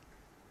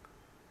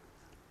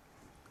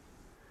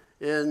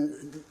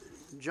 In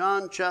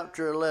John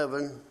chapter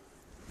 11,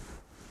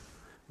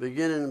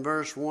 beginning in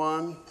verse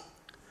 1,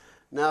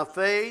 now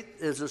faith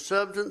is the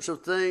substance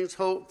of things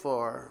hoped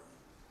for,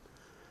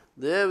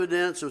 the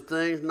evidence of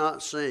things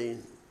not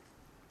seen.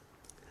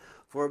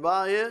 For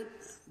by it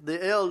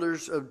the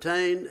elders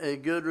obtained a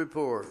good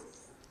report.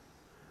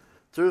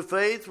 Through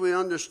faith we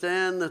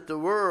understand that the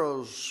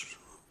worlds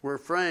were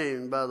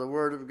framed by the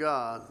word of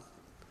God,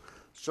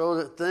 so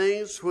that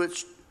things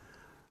which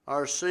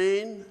are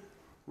seen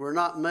were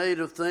not made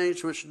of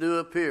things which do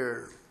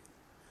appear.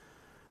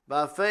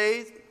 By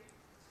faith,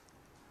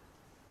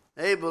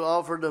 Abel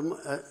offered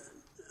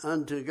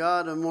unto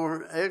God a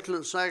more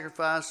excellent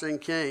sacrifice than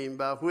Cain,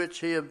 by which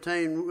he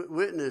obtained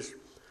witness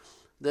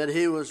that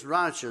he was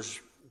righteous,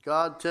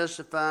 God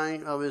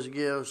testifying of his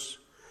gifts,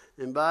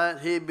 and by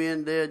it he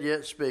being dead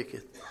yet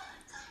speaketh.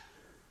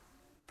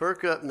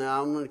 Perk up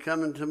now, I'm going to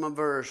come into my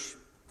verse.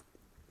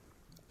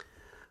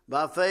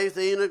 By faith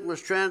Enoch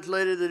was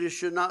translated that he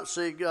should not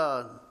see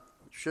God,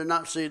 should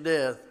not see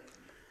death,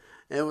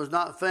 and was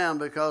not found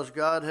because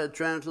God had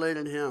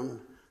translated him.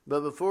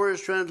 But before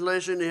his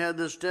translation he had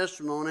this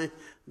testimony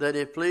that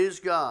he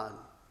pleased God.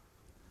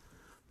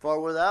 For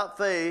without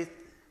faith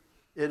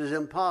it is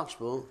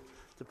impossible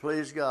to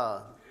please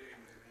God.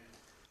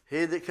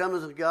 He that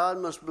cometh to God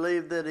must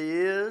believe that he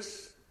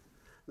is,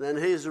 then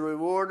he's a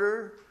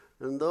rewarder,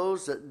 and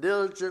those that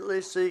diligently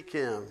seek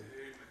him. Amen.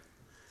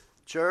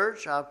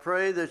 Church, I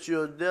pray that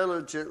you'll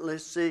diligently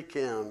seek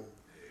him.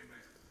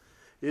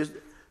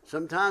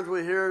 Sometimes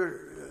we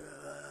hear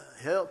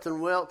health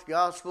and wealth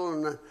gospel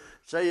and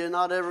say you're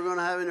not ever going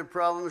to have any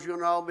problems, you're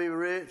going to all be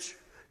rich.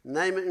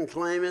 Name it and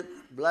claim it,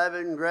 blab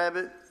it and grab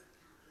it.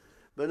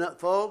 But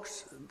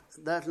folks,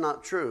 that's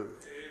not true.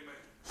 Amen.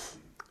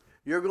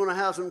 You're going to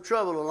have some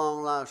trouble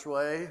along life's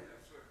way. Yes,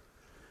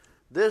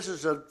 this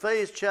is a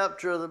faith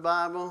chapter of the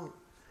Bible,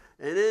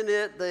 and in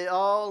it they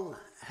all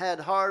had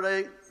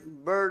heartache,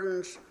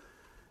 burdens.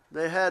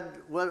 They had,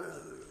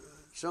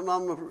 some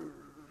of them were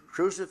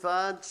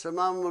crucified, some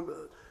of them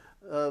were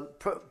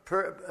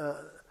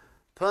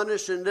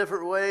punished in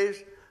different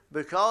ways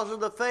because of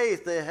the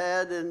faith they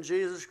had in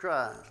Jesus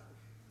Christ.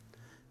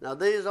 Now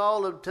these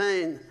all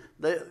obtained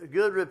the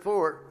good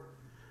report,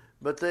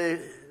 but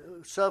they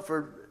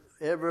suffered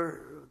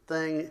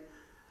everything.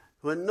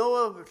 When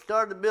Noah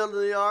started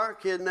building the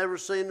ark, he had never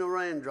seen a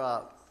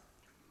raindrop.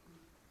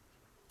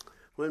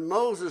 When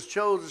Moses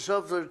chose to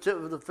suffer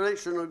the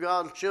affliction of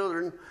God's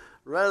children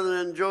rather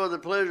than enjoy the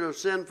pleasure of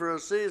sin for a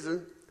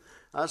season,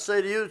 I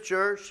say to you,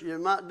 church, you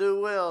might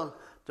do well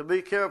to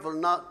be careful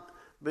not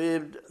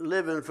be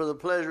living for the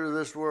pleasure of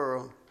this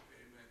world,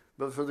 amen,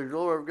 but for the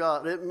glory of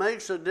God. It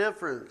makes a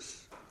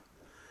difference.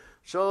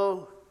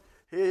 So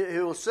he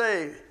will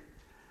say,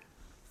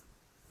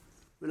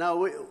 now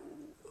we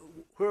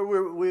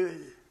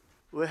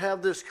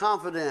have this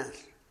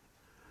confidence,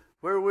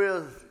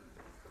 wherewith,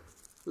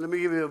 let me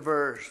give you a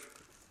verse.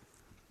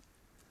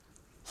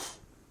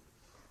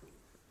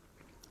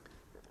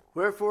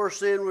 Wherefore,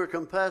 seeing we're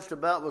compassed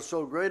about with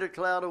so great a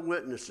cloud of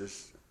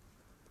witnesses.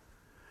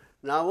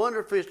 Now, I wonder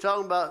if he's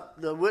talking about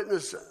the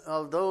witness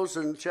of those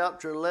in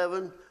chapter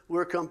 11.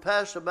 We're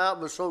compassed about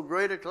with so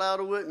great a cloud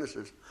of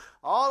witnesses.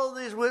 All of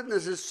these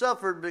witnesses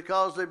suffered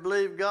because they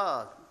believed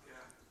God. Yeah.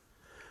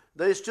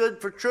 They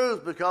stood for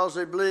truth because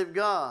they believed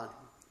God.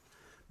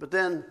 But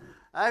then,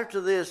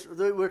 after this,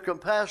 we're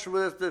compassed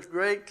with this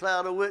great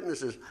cloud of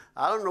witnesses.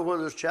 I don't know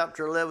whether it's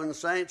chapter 11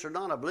 saints or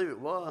not. I believe it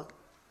was.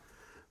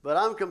 But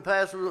I'm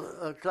compassed with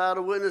a cloud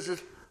of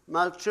witnesses,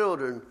 my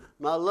children,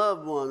 my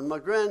loved ones, my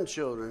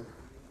grandchildren.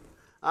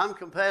 I'm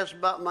compassed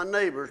about my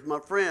neighbors, my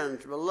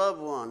friends, my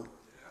loved ones.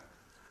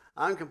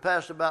 I'm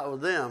compassed about with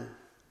them.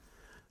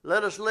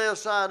 Let us lay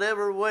aside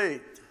every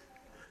weight.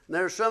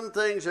 There are some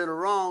things that are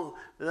wrong.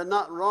 They're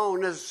not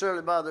wrong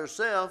necessarily by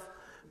themselves,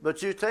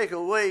 but you take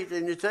a weight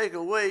and you take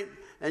a weight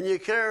and you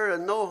carry a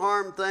no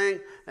harm thing,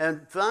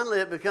 and finally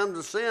it becomes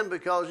a sin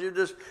because you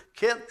just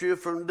kept you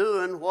from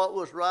doing what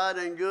was right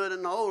and good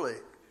and holy.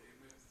 Amen.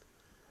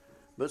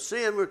 But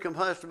seeing we're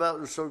compassed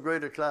about with so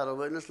great a cloud of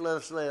witness, let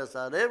us lay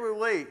aside every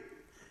weight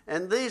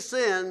and these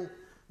sin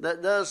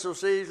that does so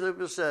easily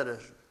beset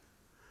us.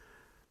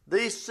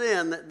 These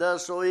sin that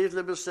does so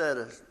easily beset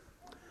us.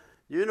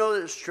 You know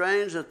it's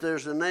strange that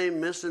there's a name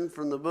missing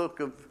from the book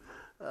of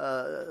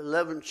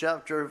 11th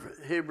chapter of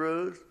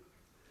Hebrews.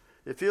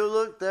 If you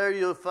look there,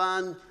 you'll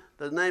find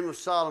the name of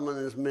Solomon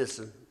is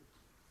missing.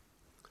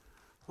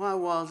 Why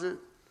was it?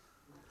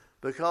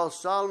 Because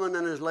Solomon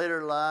in his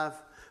later life,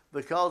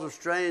 because of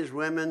strange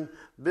women,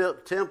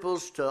 built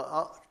temples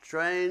to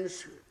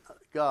strange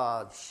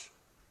gods.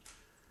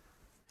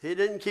 He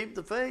didn't keep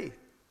the faith.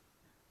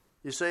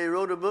 You say he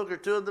wrote a book or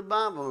two of the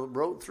Bible,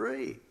 wrote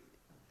 3.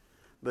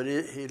 But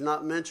he's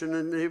not mentioned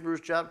in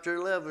Hebrews chapter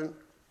 11.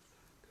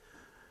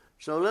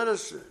 So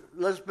let's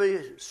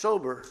be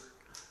sober.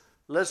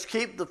 Let's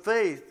keep the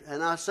faith.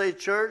 And I say,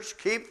 church,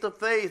 keep the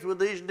faith with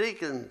these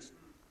deacons.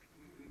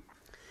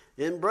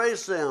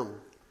 Embrace them.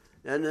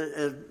 And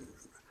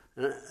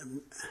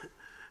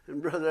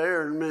Brother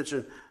Aaron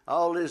mentioned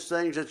all these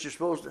things that you're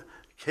supposed to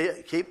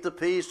keep the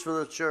peace for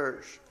the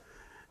church.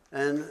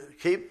 And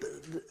keep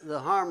the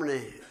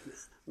harmony.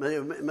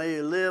 May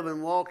you live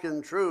and walk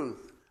in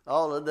truth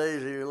all the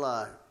days of your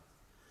life.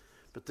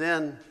 But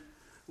then,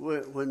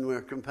 when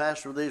we're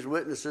compassed with these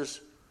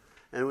witnesses,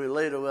 and we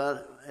laid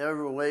about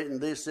every weight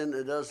and these sin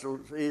that does so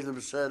easily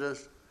beset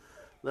us,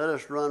 let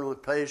us run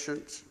with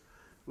patience.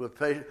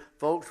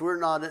 Folks, we're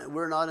not in a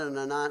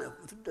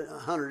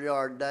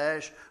 100-yard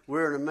dash.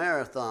 We're in a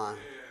marathon.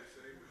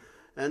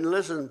 And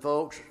listen,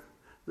 folks,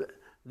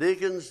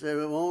 Deacons,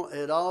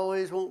 it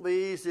always won't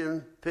be easy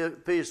and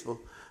peaceful.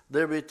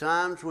 There'll be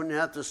times when you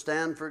have to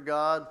stand for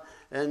God,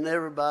 and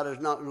everybody's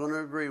not going to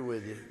agree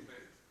with you.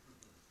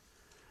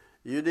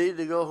 You need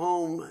to go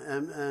home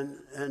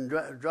and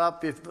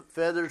drop your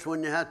feathers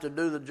when you have to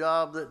do the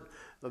job that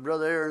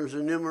Brother Aaron's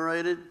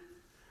enumerated.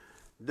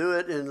 Do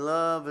it in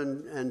love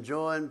and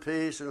joy and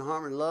peace and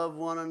harmony. Love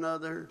one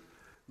another.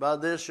 By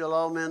this shall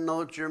all men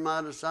know that you're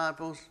my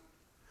disciples.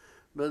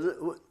 But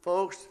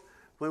folks,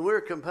 when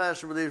we're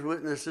compassionate with these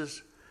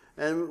witnesses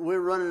and we're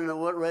running a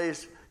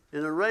race,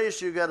 in a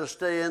race you got to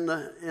stay in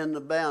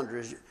the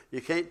boundaries.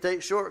 You can't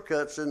take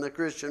shortcuts in the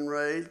Christian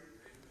race.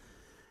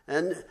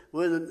 And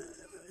with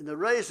the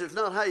race, it's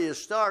not how you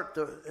start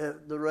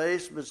the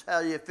race, but it's how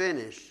you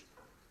finish.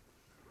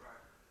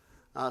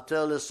 I'll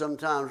tell this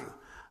sometimes.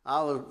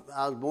 I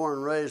was born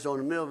and raised on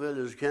the Mill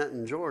Village,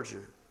 Canton,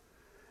 Georgia.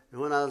 And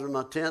when I was in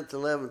my 10th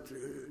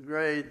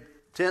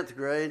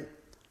grade,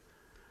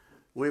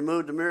 we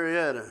moved to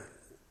Marietta.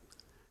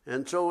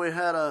 And so we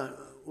had a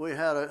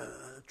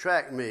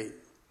track meet.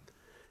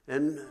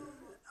 And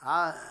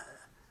I,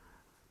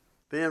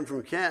 being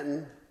from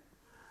Canton,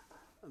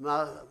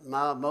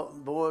 my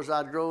boys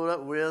I grew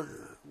up with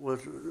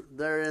was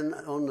there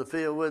on the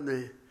field with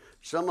me.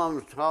 Some of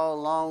them tall,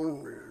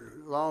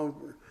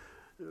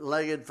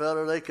 long-legged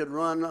fellow, they could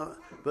run.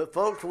 But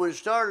folks, when we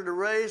started the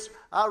race,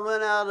 I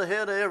ran out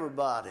ahead of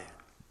everybody.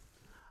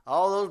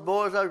 All those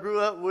boys I grew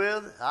up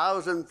with, I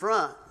was in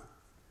front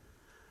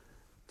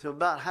till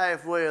about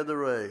halfway of the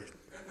race.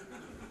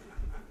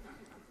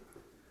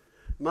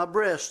 My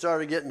breath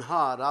started getting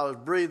hot. I was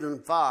breathing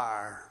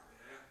fire.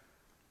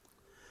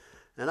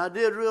 And I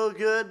did real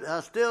good.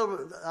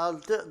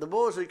 The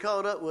boys had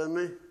caught up with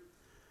me.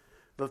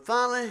 But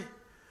finally,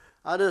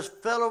 I just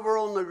fell over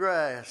on the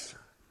grass.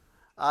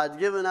 I'd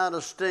given out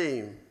of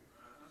steam.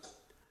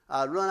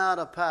 I'd run out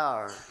of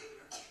power.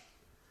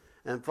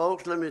 And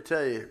folks, let me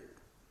tell you,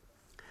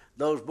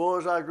 those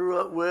boys I grew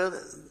up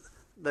with,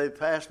 they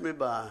passed me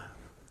by.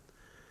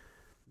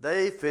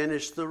 They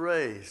finished the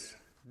race.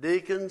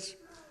 Deacons,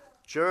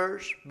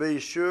 church, be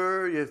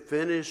sure you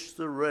finish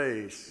the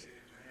race.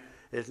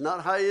 It's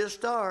not how you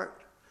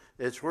start.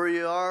 It's where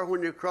you are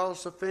when you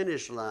cross the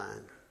finish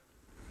line.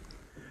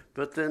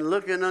 But then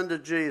looking unto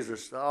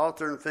Jesus, the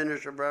author and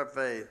finisher of our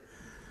faith.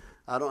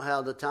 I don't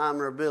have the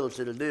time or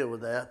ability to deal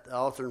with that. The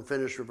author and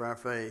finisher of our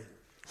faith.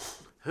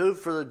 Who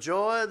for the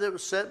joy that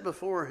was set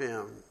before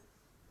him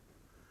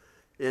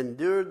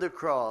endured the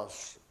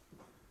cross,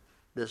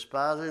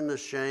 despising the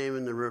shame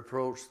and the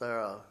reproach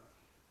thereof.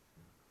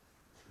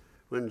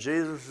 When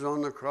Jesus was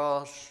on the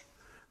cross,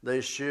 they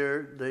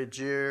jeered,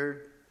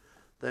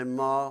 they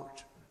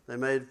mocked, they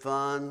made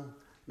fun,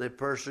 they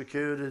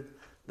persecuted,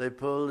 they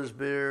pulled his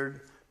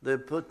beard, they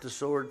put the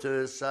sword to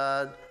his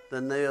side, the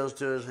nails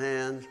to his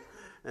hands,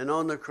 and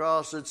on the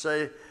cross it'd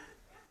say,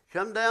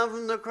 "Come down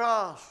from the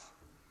cross."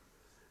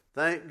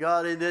 Thank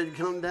God he didn't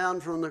come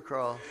down from the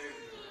cross.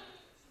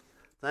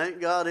 Thank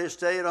God he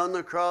stayed on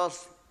the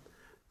cross.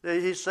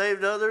 He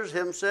saved others.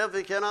 Himself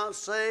he cannot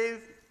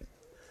save.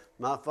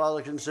 My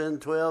Father can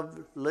send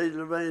 12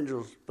 legions of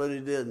angels, but he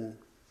didn't.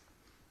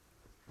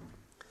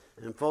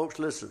 And folks,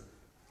 listen.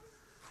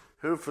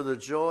 Who for the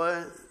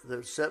joy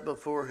that's set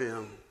before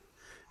him.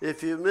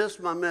 If you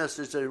missed my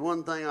message, there's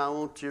one thing I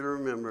want you to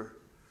remember.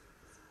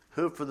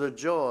 Who for the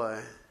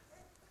joy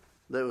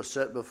that was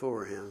set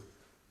before him.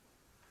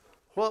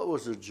 What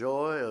was the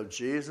joy of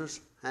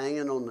Jesus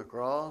hanging on the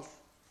cross?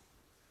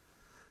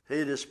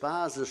 He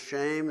despised the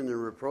shame and the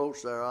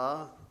reproach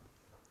thereof.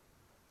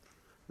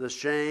 The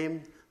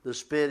shame, the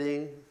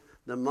spitting,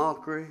 the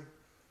mockery.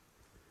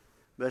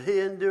 But he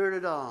endured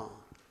it all.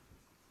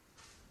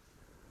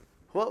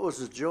 What was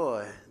the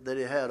joy that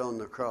he had on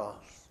the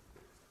cross?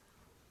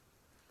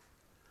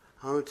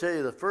 I'm going to tell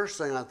you the first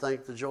thing I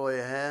think the joy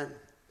he had.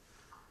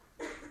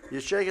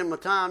 You shaking my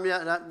time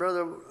yet, that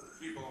brother?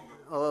 Keep on going.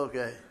 Oh,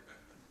 okay.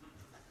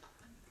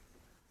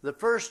 The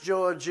first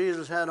joy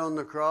Jesus had on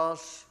the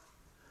cross,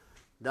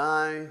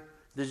 dying.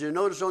 Did you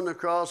notice on the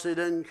cross he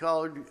didn't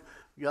call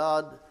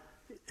God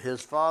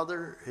his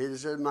Father? He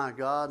said, my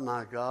God,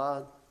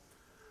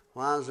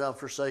 why hast thou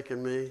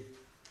forsaken me?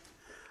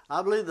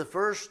 I believe the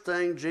first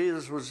thing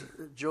Jesus was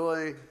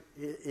joy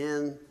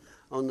in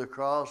on the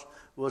cross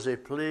was he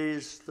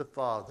pleased the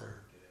Father.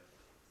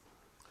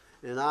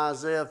 In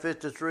Isaiah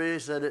 53, he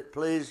said it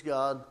pleased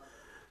God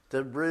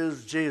to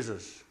bruise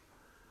Jesus.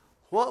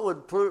 What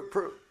would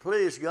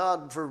please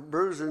God for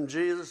bruising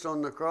Jesus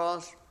on the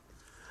cross?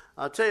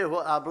 I'll tell you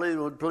what I believe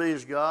would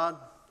please God.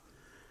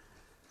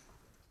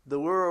 The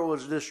world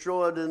was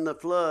destroyed in the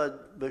flood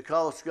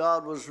because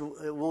God was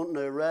wanting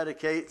to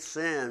eradicate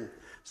sin.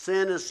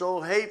 Sin is so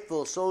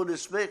hateful, so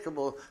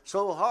despicable,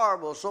 so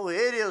horrible, so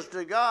hideous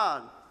to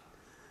God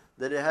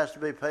that it has to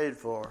be paid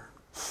for.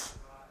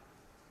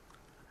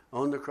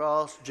 On the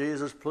cross,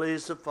 Jesus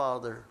pleased the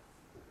Father.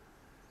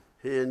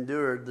 He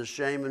endured the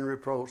shame and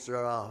reproach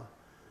thereof,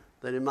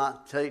 that he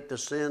might take the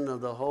sin of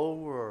the whole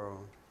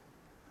world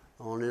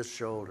on his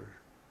shoulders.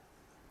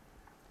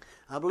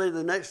 I believe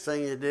the next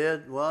thing he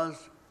did was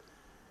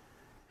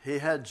He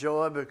had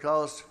joy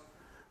because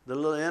the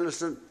little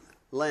innocent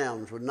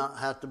lambs would not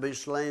have to be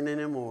slain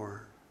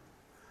anymore.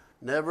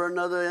 Never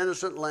another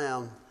innocent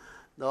lamb.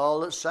 All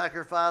that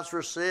sacrificed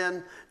for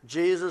sin,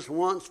 Jesus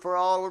once for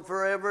all and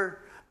forever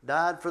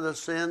died for the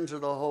sins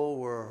of the whole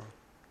world.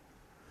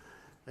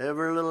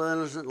 Every little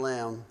innocent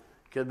lamb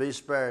could be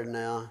spared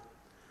now.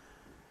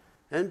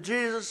 And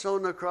Jesus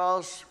on the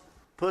cross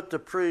put the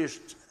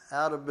priest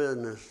out of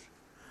business.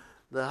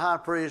 The high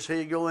priest,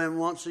 he'd go in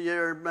once a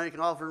year and make an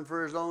offering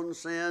for his own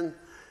sin,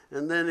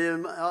 and then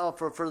he'd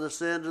offer for the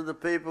sins of the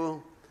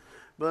people.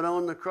 But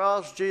on the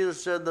cross,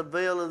 Jesus said the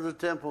veil of the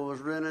temple was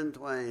rent in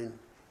twain.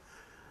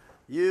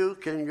 You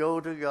can go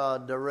to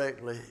God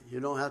directly. You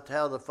don't have to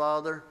have the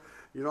Father.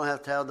 You don't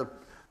have to have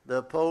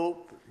the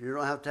Pope. You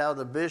don't have to have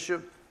the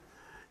bishop.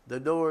 The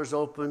door is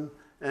open,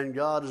 and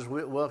God is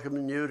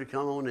welcoming you to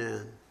come on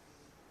in.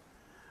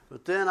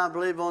 But then I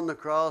believe on the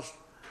cross,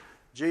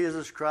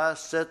 Jesus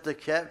Christ set the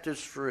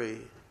captives free.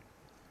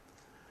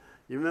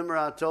 You remember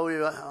I told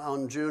you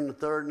on June the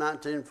 3rd,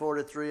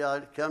 1943,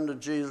 I'd come to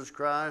Jesus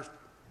Christ?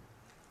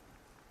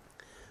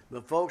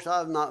 But folks,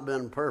 I've not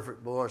been a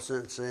perfect boy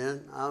since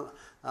then.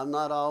 I've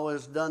not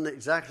always done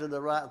exactly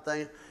the right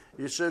thing.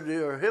 You said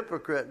you're a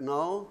hypocrite.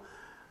 No,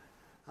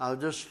 I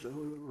was just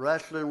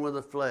wrestling with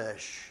the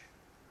flesh.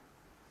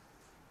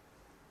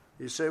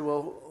 You say,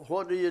 well,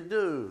 what do you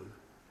do?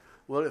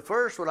 Well, at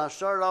first, when I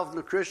started off in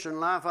the Christian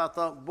life, I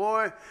thought,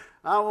 boy,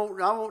 I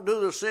won't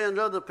do the sins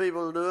other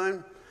people are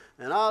doing,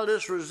 and I'll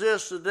just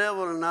resist the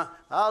devil, and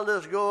I'll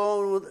just go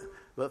on with it.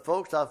 But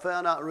folks, I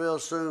found out real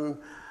soon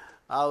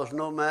I was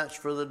no match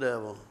for the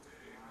devil.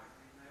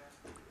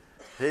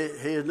 He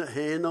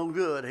ain't no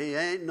good. He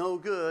ain't no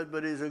good,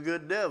 but he's a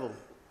good devil.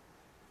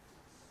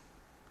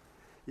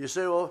 You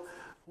say, well,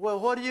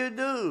 what do you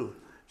do?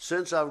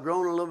 Since I've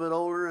grown a little bit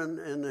older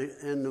in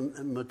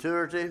the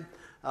maturity,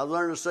 I've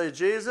learned to say,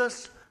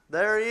 Jesus,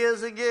 there he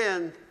is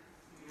again.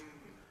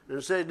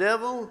 And say,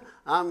 devil,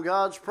 I'm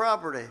God's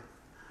property.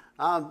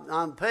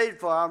 I'm paid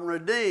for, I'm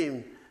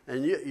redeemed,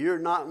 and you're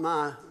not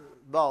my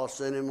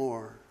boss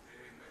anymore.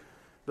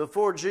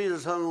 Before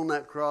Jesus hung on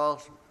that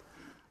cross,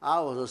 I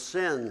was a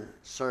sin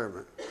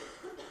servant.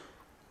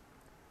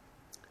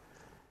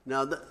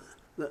 Now,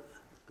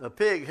 a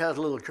pig has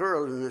a little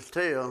curl in its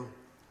tail.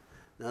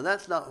 Now,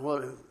 that's not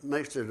what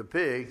makes it a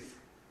pig.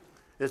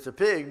 It's a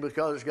pig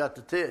because it's got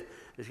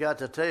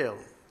the tail.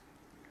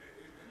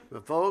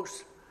 But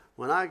folks,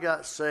 when I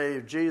got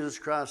saved, Jesus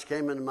Christ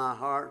came into my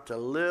heart to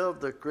live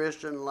the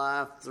Christian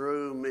life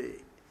through me.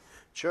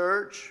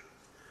 Church,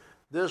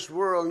 this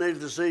world needs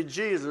to see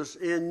Jesus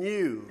in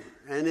you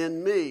and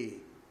in me.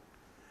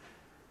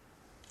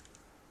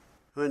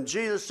 When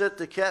Jesus set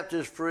the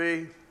captives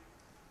free,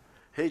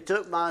 he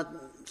took my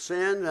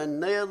sin and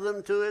nailed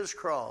them to his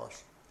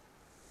cross.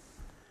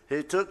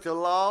 He took the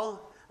law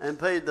and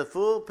paid the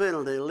full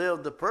penalty,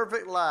 lived the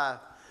perfect life,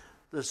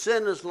 the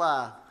sinless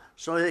life,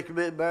 so he could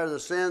bear the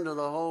sin of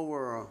the whole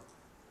world.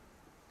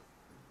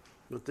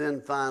 But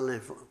then finally,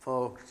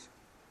 folks,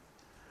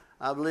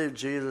 I believe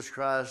Jesus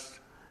Christ,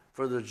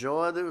 for the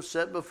joy that was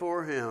set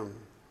before him,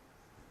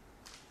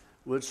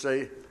 would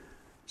say,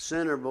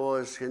 sinner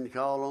boys can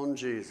call on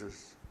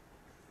Jesus.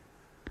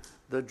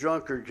 The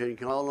drunkard can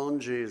call on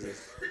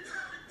Jesus.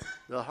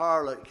 The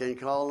harlot can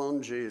call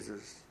on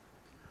Jesus.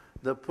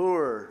 The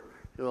poor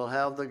will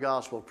have the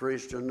gospel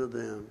preached unto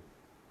them.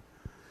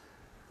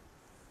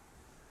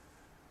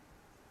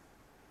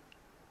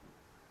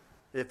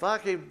 If I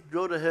could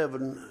go to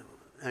heaven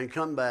and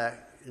come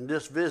back and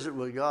just visit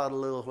with God a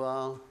little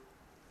while,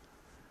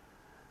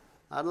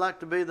 I'd like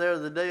to be there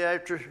the day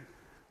after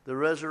the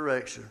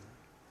resurrection,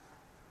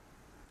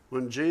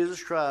 when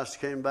Jesus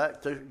Christ came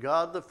back to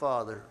God the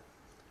Father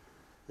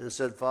and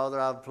said, Father,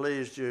 I've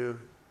pleased you.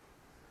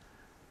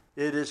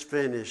 It is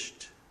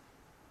finished.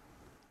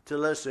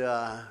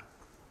 Telestai,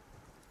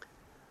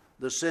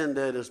 the sin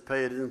debt is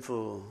paid in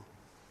full.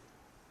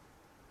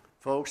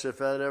 Folks, if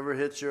that ever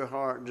hits your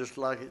heart just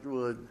like it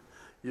would,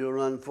 you'll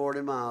run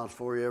 40 miles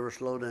before you ever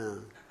slow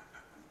down.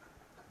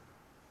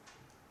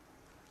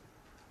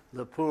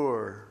 The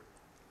poor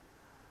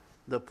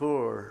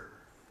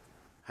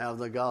have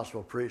the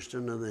gospel preached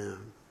unto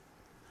them.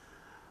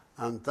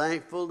 I'm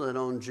thankful that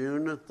on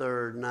June the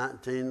 3rd,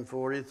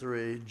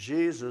 1943,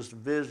 Jesus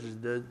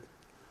visited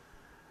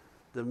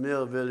the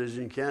Mill Village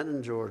in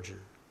Canton, Georgia,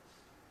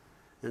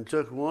 and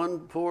took one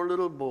poor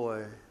little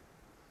boy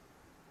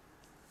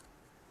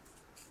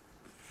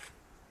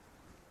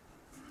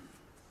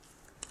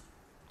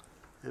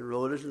and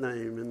wrote his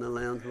name in the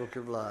Lamb's Book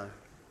of Life.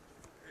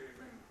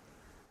 Amen.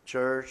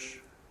 Church,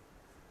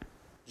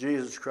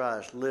 Jesus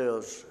Christ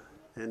lives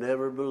in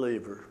every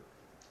believer.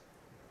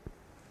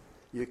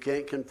 You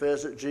can't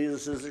confess that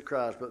Jesus is the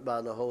Christ but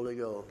by the Holy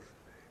Ghost.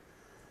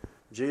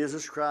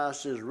 Jesus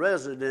Christ is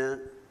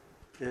resident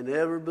in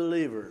every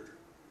believer,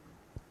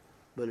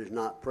 but he's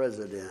not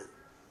president.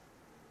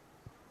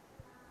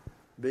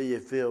 Be ye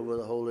filled with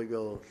the Holy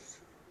Ghost.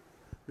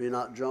 Be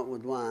not drunk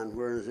with wine,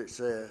 whereas it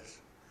says,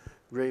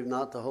 grieve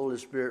not the Holy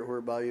Spirit,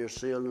 whereby you're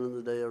sealed in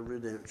the day of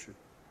redemption.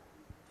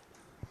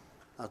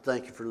 I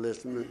thank you for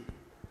listening.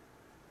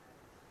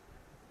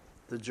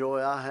 The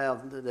joy I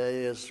have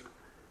today is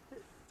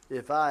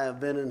if I have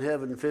been in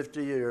heaven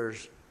 50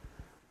 years,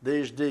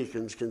 these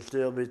deacons can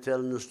still be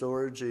telling the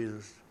story of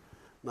Jesus.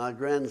 My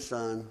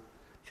grandson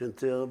can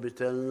still be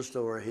telling the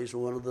story. He's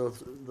one of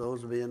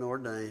those being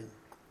ordained.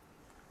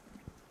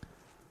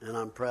 And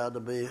I'm proud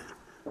to be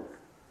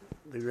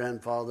the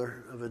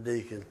grandfather of a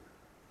deacon.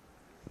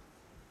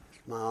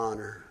 It's my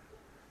honor.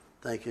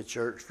 Thank you,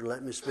 church, for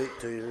letting me speak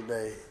to you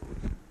today.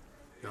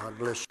 God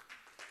bless you.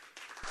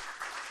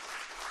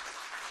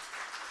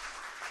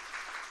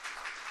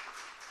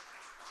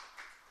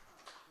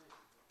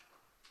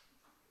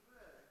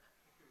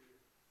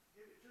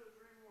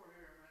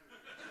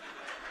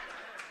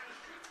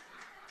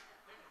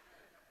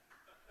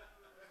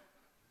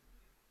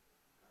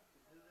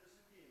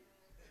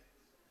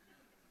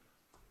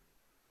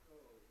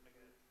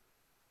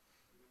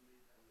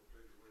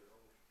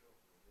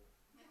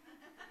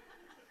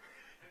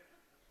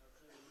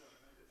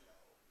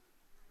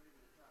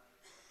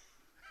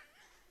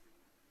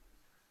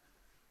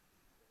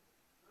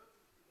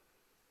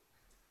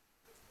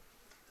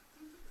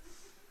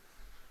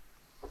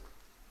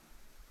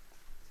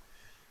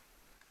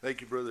 Thank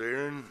you, Brother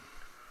Aaron,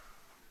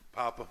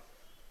 Papa,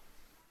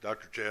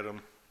 Dr. Chatham,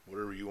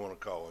 whatever you want to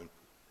call him.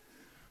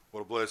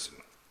 What a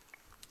blessing.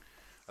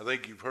 I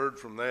think you've heard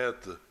from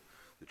that the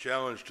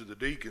challenge to the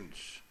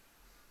deacons.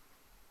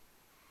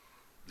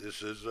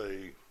 This is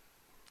a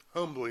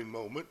humbling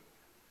moment.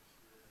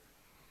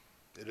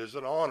 It is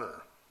an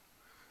honor.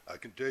 I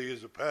can tell you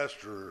as a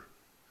pastor,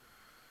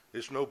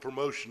 it's no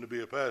promotion to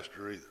be a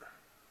pastor either.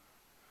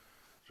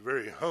 It's a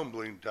very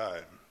humbling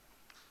time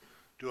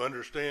to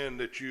understand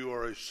that you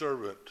are a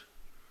servant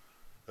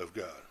of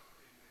God,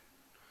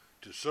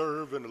 to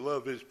serve and to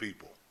love his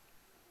people.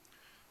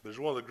 But it's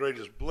one of the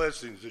greatest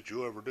blessings that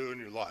you'll ever do in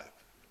your life.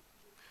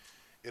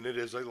 And it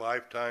is a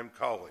lifetime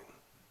calling,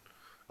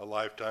 a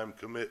lifetime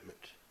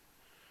commitment.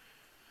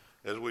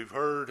 As we've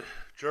heard,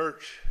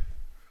 church,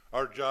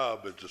 our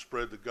job is to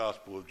spread the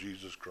gospel of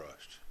Jesus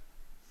Christ.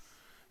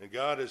 And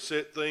God has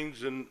set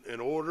things in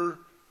order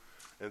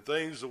and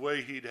things the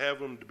way he'd have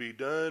them to be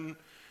done.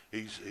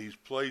 He's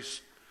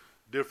placed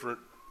different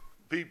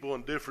people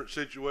in different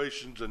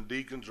situations, and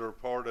deacons are a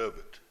part of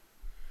it.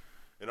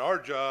 And our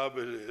job,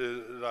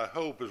 I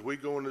hope, as we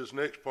go into this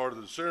next part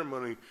of the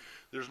ceremony,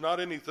 there's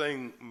not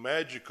anything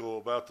magical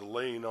about the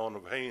laying on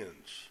of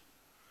hands.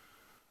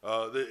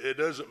 It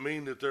doesn't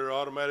mean that they're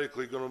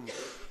automatically going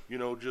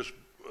to, just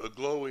a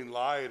glowing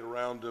light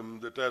around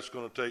them, that's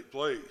going to take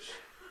place.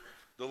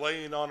 The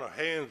laying on of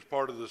hands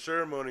part of the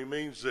ceremony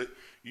means that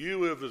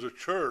you, as a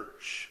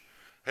church,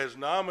 has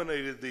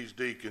nominated these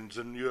deacons,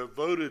 and you have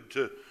voted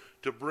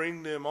to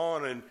bring them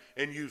on,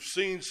 and you've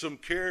seen some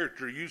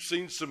character, you've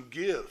seen some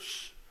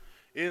gifts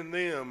in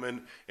them,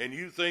 and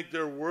you think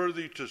they're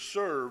worthy to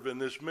serve in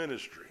this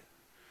ministry.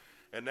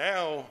 And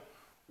now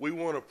we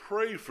want to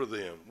pray for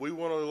them. We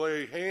want to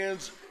lay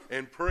hands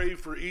and pray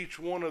for each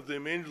one of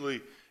them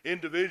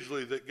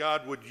individually, that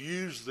God would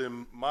use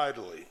them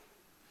mightily,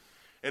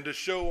 and to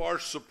show our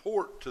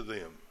support to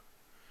them.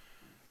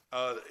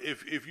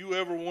 If you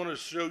ever want to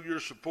show your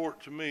support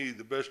to me,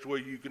 the best way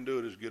you can do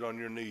it is get on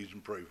your knees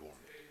and pray for me.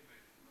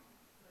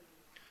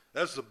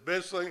 That's the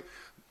best thing.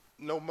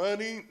 No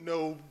money,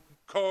 no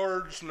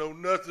cards, no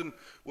nothing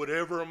would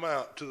ever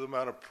amount to the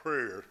amount of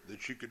prayer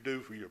that you could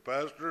do for your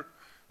pastor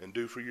and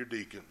do for your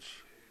deacons.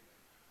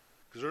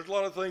 Because there's a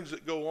lot of things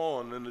that go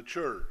on in the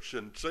church,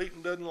 and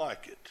Satan doesn't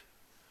like it.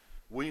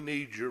 We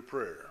need your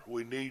prayer.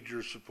 We need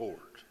your support.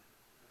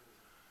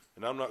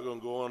 And I'm not going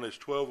to go on. It's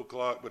 12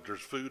 o'clock, but there's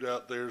food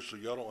out there, so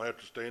y'all don't have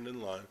to stand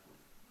in line.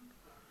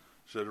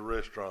 It's at a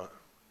restaurant.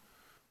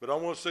 But I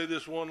want to say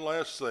this one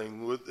last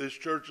thing. This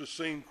church has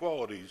seen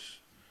qualities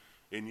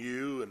in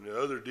you and the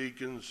other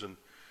deacons,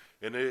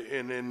 and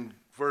in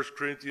 1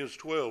 Corinthians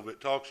 12, it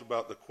talks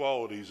about the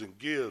qualities and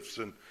gifts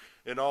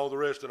and all the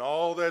rest, and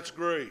all that's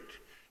great.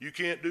 You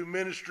can't do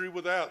ministry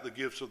without the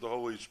gifts of the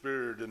Holy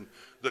Spirit and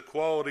the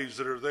qualities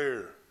that are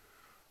there.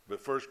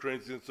 But 1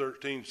 Corinthians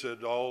 13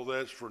 said all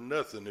that's for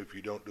nothing if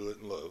you don't do it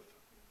in love.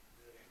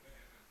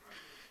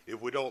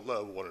 If we don't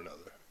love one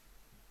another.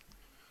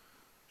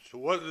 So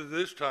what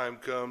this time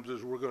comes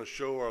is we're going to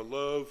show our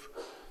love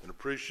and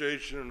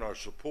appreciation and our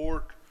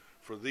support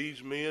for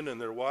these men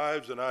and their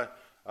wives. And I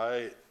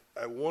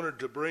wanted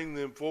to bring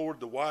them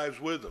forward, the wives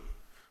with them.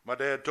 My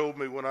dad told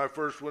me when I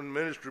first went in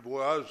ministry,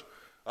 boy,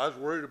 I was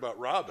worried about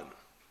Robin.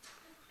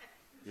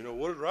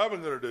 What is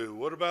Robin going to do?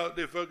 What about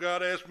if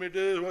God asked me to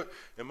do it?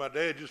 And my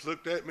dad just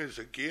looked at me and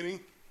said, Kenny,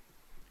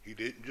 he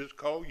didn't just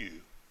call you.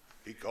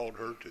 He called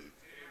her too.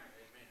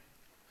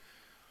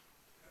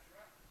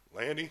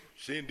 Lanny,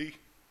 Cindy,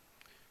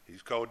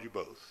 he's called you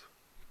both.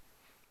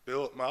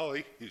 Bill and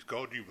Molly, he's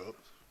called you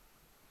both.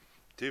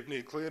 Tiffany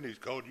and Clint, he's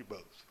called you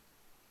both.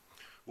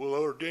 We'll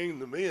ordain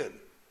the men,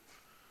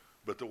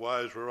 but the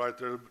wives were right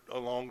there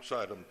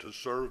alongside them to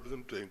serve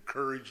them, to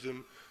encourage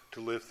them,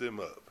 to lift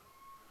them up.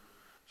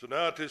 So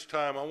now at this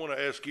time, I want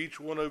to ask each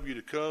one of you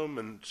to come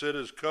and sit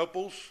as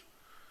couples.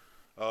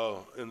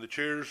 in the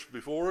chairs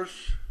before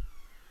us.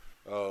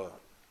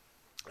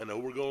 I know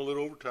we're going a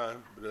little over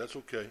time, but that's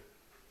okay.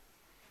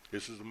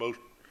 This is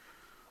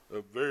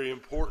a very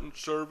important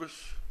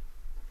service.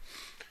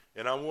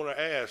 And I want to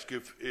ask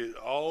if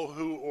all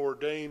who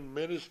ordain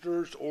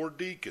ministers or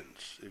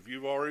deacons, if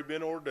you've already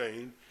been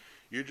ordained,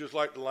 you just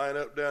like to line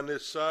up down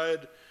this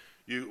side.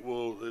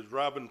 As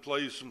Robin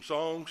plays some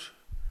songs,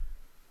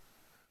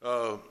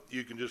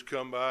 you can just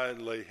come by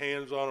and lay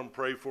hands on them,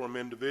 pray for them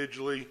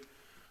individually,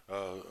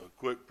 a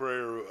quick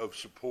prayer of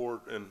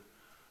support and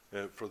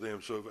for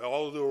them. So if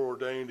all of them are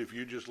ordained, if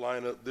you just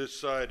line up this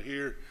side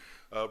here,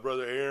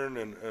 Brother Aaron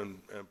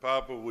and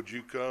Papa, would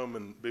you come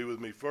and be with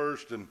me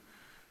first, and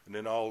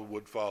then all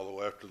would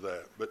follow after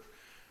that. But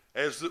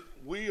as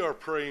we are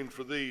praying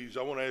for these,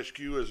 I want to ask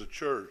you as a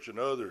church and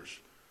others,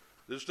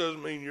 this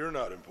doesn't mean you're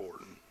not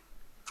important.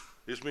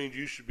 This means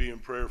you should be in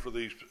prayer for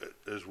these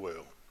as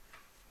well.